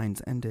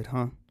bloodlines ended,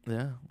 huh?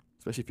 Yeah,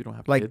 especially if you don't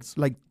have Like kids.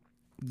 like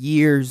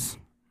years,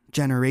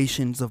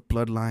 generations of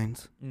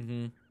bloodlines.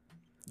 Mm-hmm.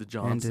 The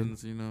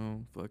Johnsons, you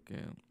know,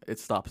 fucking. It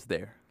stops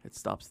there. It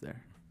stops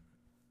there.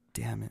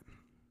 Damn it.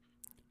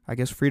 I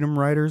guess Freedom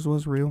Riders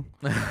was real.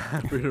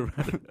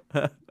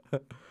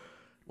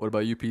 What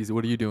about you, Peasy?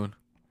 What are you doing?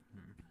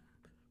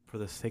 For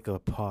the sake of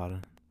the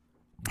pod,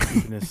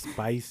 keeping it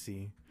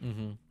spicy.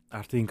 Mm-hmm.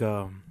 I think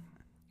I'll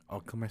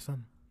kill my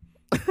son.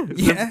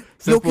 Yeah. You'll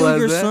simple kill as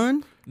your that?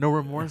 son? No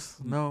remorse?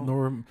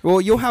 No.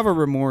 Well, you'll have a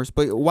remorse,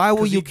 but why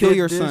will you kill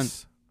your son?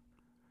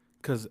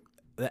 Because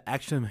the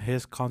action of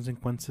his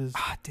consequences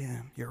Ah,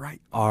 damn. You're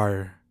right.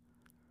 are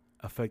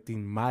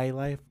affecting my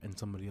life and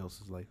somebody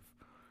else's life.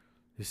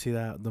 You see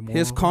that? The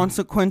His moral?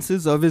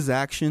 consequences of his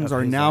actions Of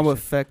are his now actions.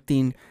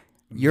 affecting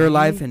your Me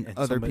life and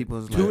other somebody-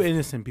 people's two lives.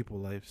 innocent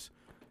people's lives.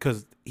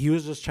 Because he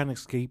was just trying to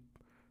escape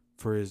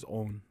for his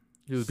own.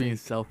 He was being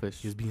sake. selfish.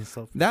 He was being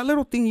selfish. That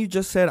little thing you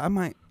just said, I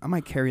might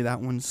carry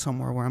that one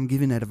somewhere where I'm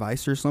giving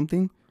advice or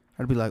something.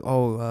 I'd be like,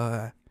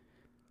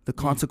 the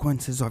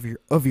consequences of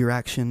your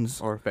actions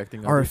Or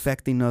affecting are others.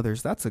 affecting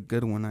others. That's a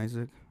good one,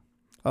 Isaac.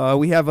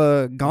 We have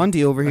a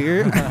Gandhi over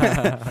here,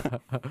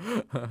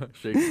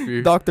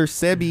 Shakespeare. Dr.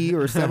 Sebi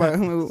or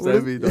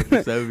Sebi,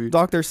 Dr. Sebi.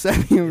 Dr.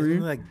 Sebi over Isn't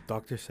here. like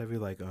Dr. Sebi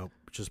like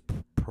just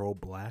pro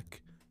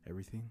black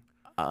everything?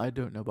 I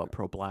don't know about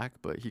pro-black,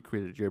 but he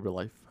created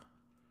Herbalife.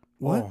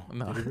 What? Oh,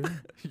 No. did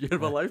he really?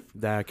 Herbalife?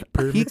 That He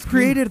pyramid scheme?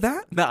 created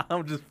that? Nah,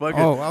 I'm just fucking.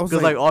 Oh, I was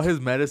Because like, like all his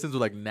medicines were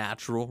like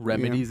natural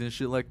remedies and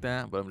shit like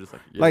that. But I'm just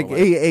like, like,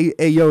 Herbalife.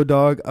 hey, yo,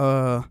 dog.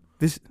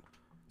 This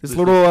This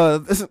little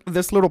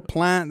this little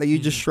plant that you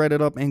just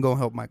shredded up ain't gonna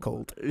help my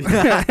cold.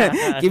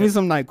 Give me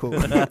some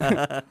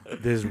NyQuil.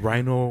 This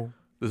rhino.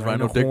 This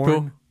rhino dick pill.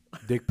 horn,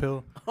 Dick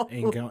pill.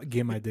 Ain't gonna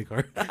get my dick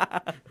hard.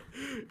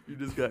 You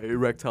just got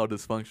erectile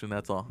dysfunction.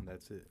 That's all.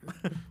 That's it.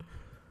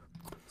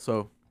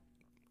 So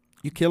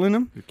You killing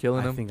him? you're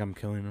killing I him. think I'm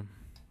killing him.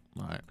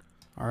 All right.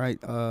 All right,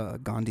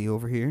 Gandhi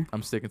over here.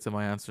 I'm sticking to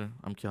my answer.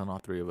 I'm killing all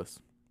three of us.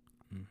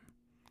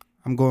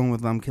 I'm going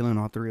with I'm killing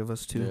all three of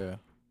us too. Yeah.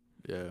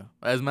 Yeah.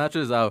 As much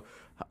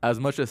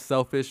as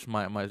selfish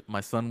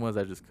my son was,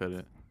 I just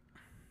couldn't.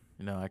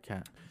 You know, I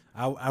can't.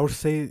 I would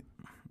say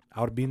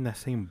I would be in that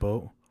same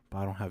boat, but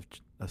I don't have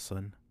a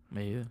son.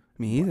 Me either.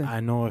 Me either. I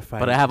know if I.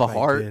 But I have a if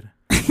heart. did.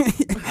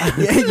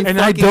 Yeah, you And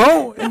I fucking-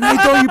 don't. And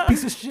I don't. You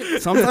piece of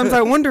shit. Sometimes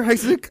I wonder,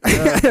 Isaac.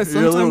 You're a Sometimes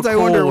little I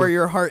wonder cold. where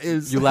your heart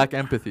is. You lack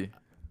empathy.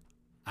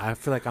 I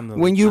feel like I'm the.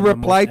 When you I'm the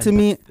reply most to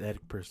me-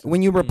 empathetic person.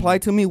 When you reply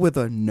to me with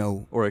a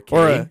no Or a K.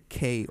 or a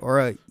K or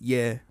a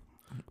yeah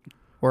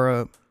or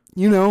a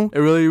It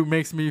really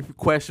makes me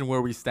question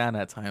where we stand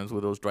at times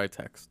with those dry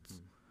texts.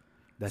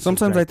 That's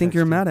sometimes I think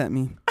you're mad at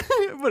me,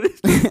 But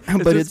it's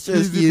but it's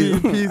just you.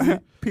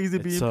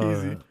 Peasy being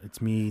peasy.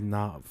 It's me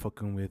not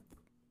fucking with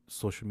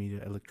social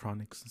media,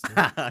 electronics and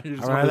stuff. You're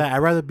just I'd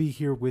rather be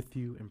here with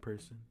you in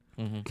person.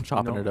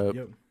 chopping You it know? up.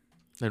 Yep.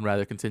 And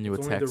rather continue a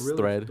It's only the text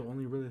realest- thread. The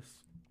only realist.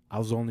 I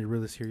was the only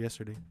realist here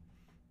yesterday.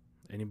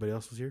 Anybody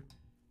else was here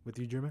with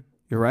you, German?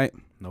 You're right.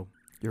 No.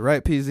 You're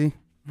right, PZ.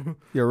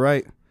 You're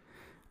right.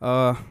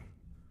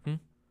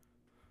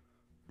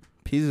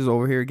 Peasy's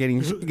over here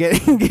getting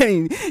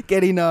Sending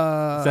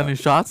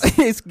shots.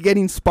 it's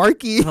getting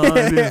sparky.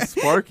 Dude,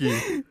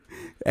 Sparky.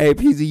 Hey,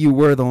 PZ, you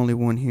were the only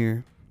one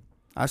here.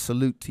 I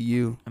salute to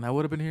you. And I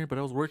would have been here, but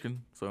I was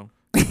working. So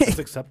It's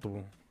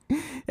acceptable.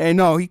 Hey,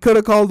 no, he could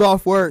have called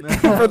off work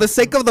for the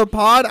sake of the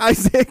pod,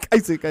 Isaac.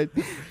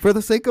 For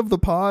the sake of the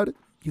pod,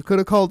 you could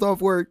have called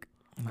off work.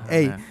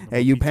 Hey, man.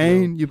 hey, you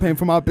PTO. paying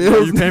for my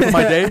bills? You paying for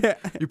my day?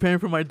 You paying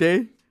for my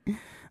day?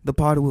 The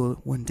pod will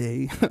one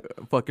day.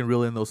 Fucking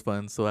reel in those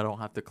funds so I don't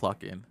have to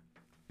clock in.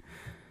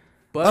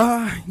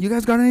 But You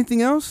guys got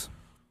anything else?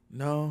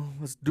 no,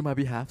 let's do my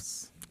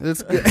behalfs.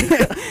 Let's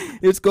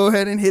go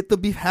ahead and hit the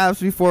beef halves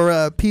before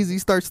PZ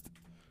starts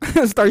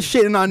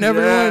shitting on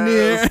everyone Yeah,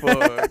 here.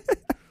 fuck.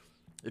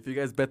 If you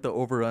guys bet the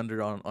over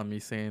under on me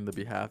saying the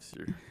behalfs,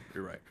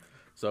 you're right.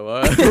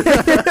 So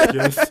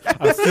Yes.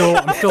 I'm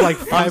still like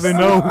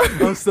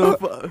 5-0. I'm so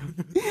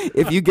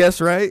If you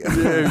guess right.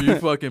 yeah, you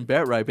fucking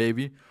bet right,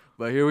 baby.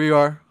 But here we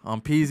are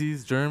on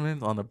Peasy's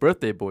Germans on the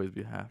birthday boy's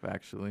behalf,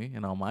 actually,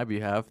 and on my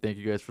behalf. Thank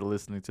you guys for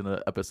listening to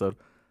the episode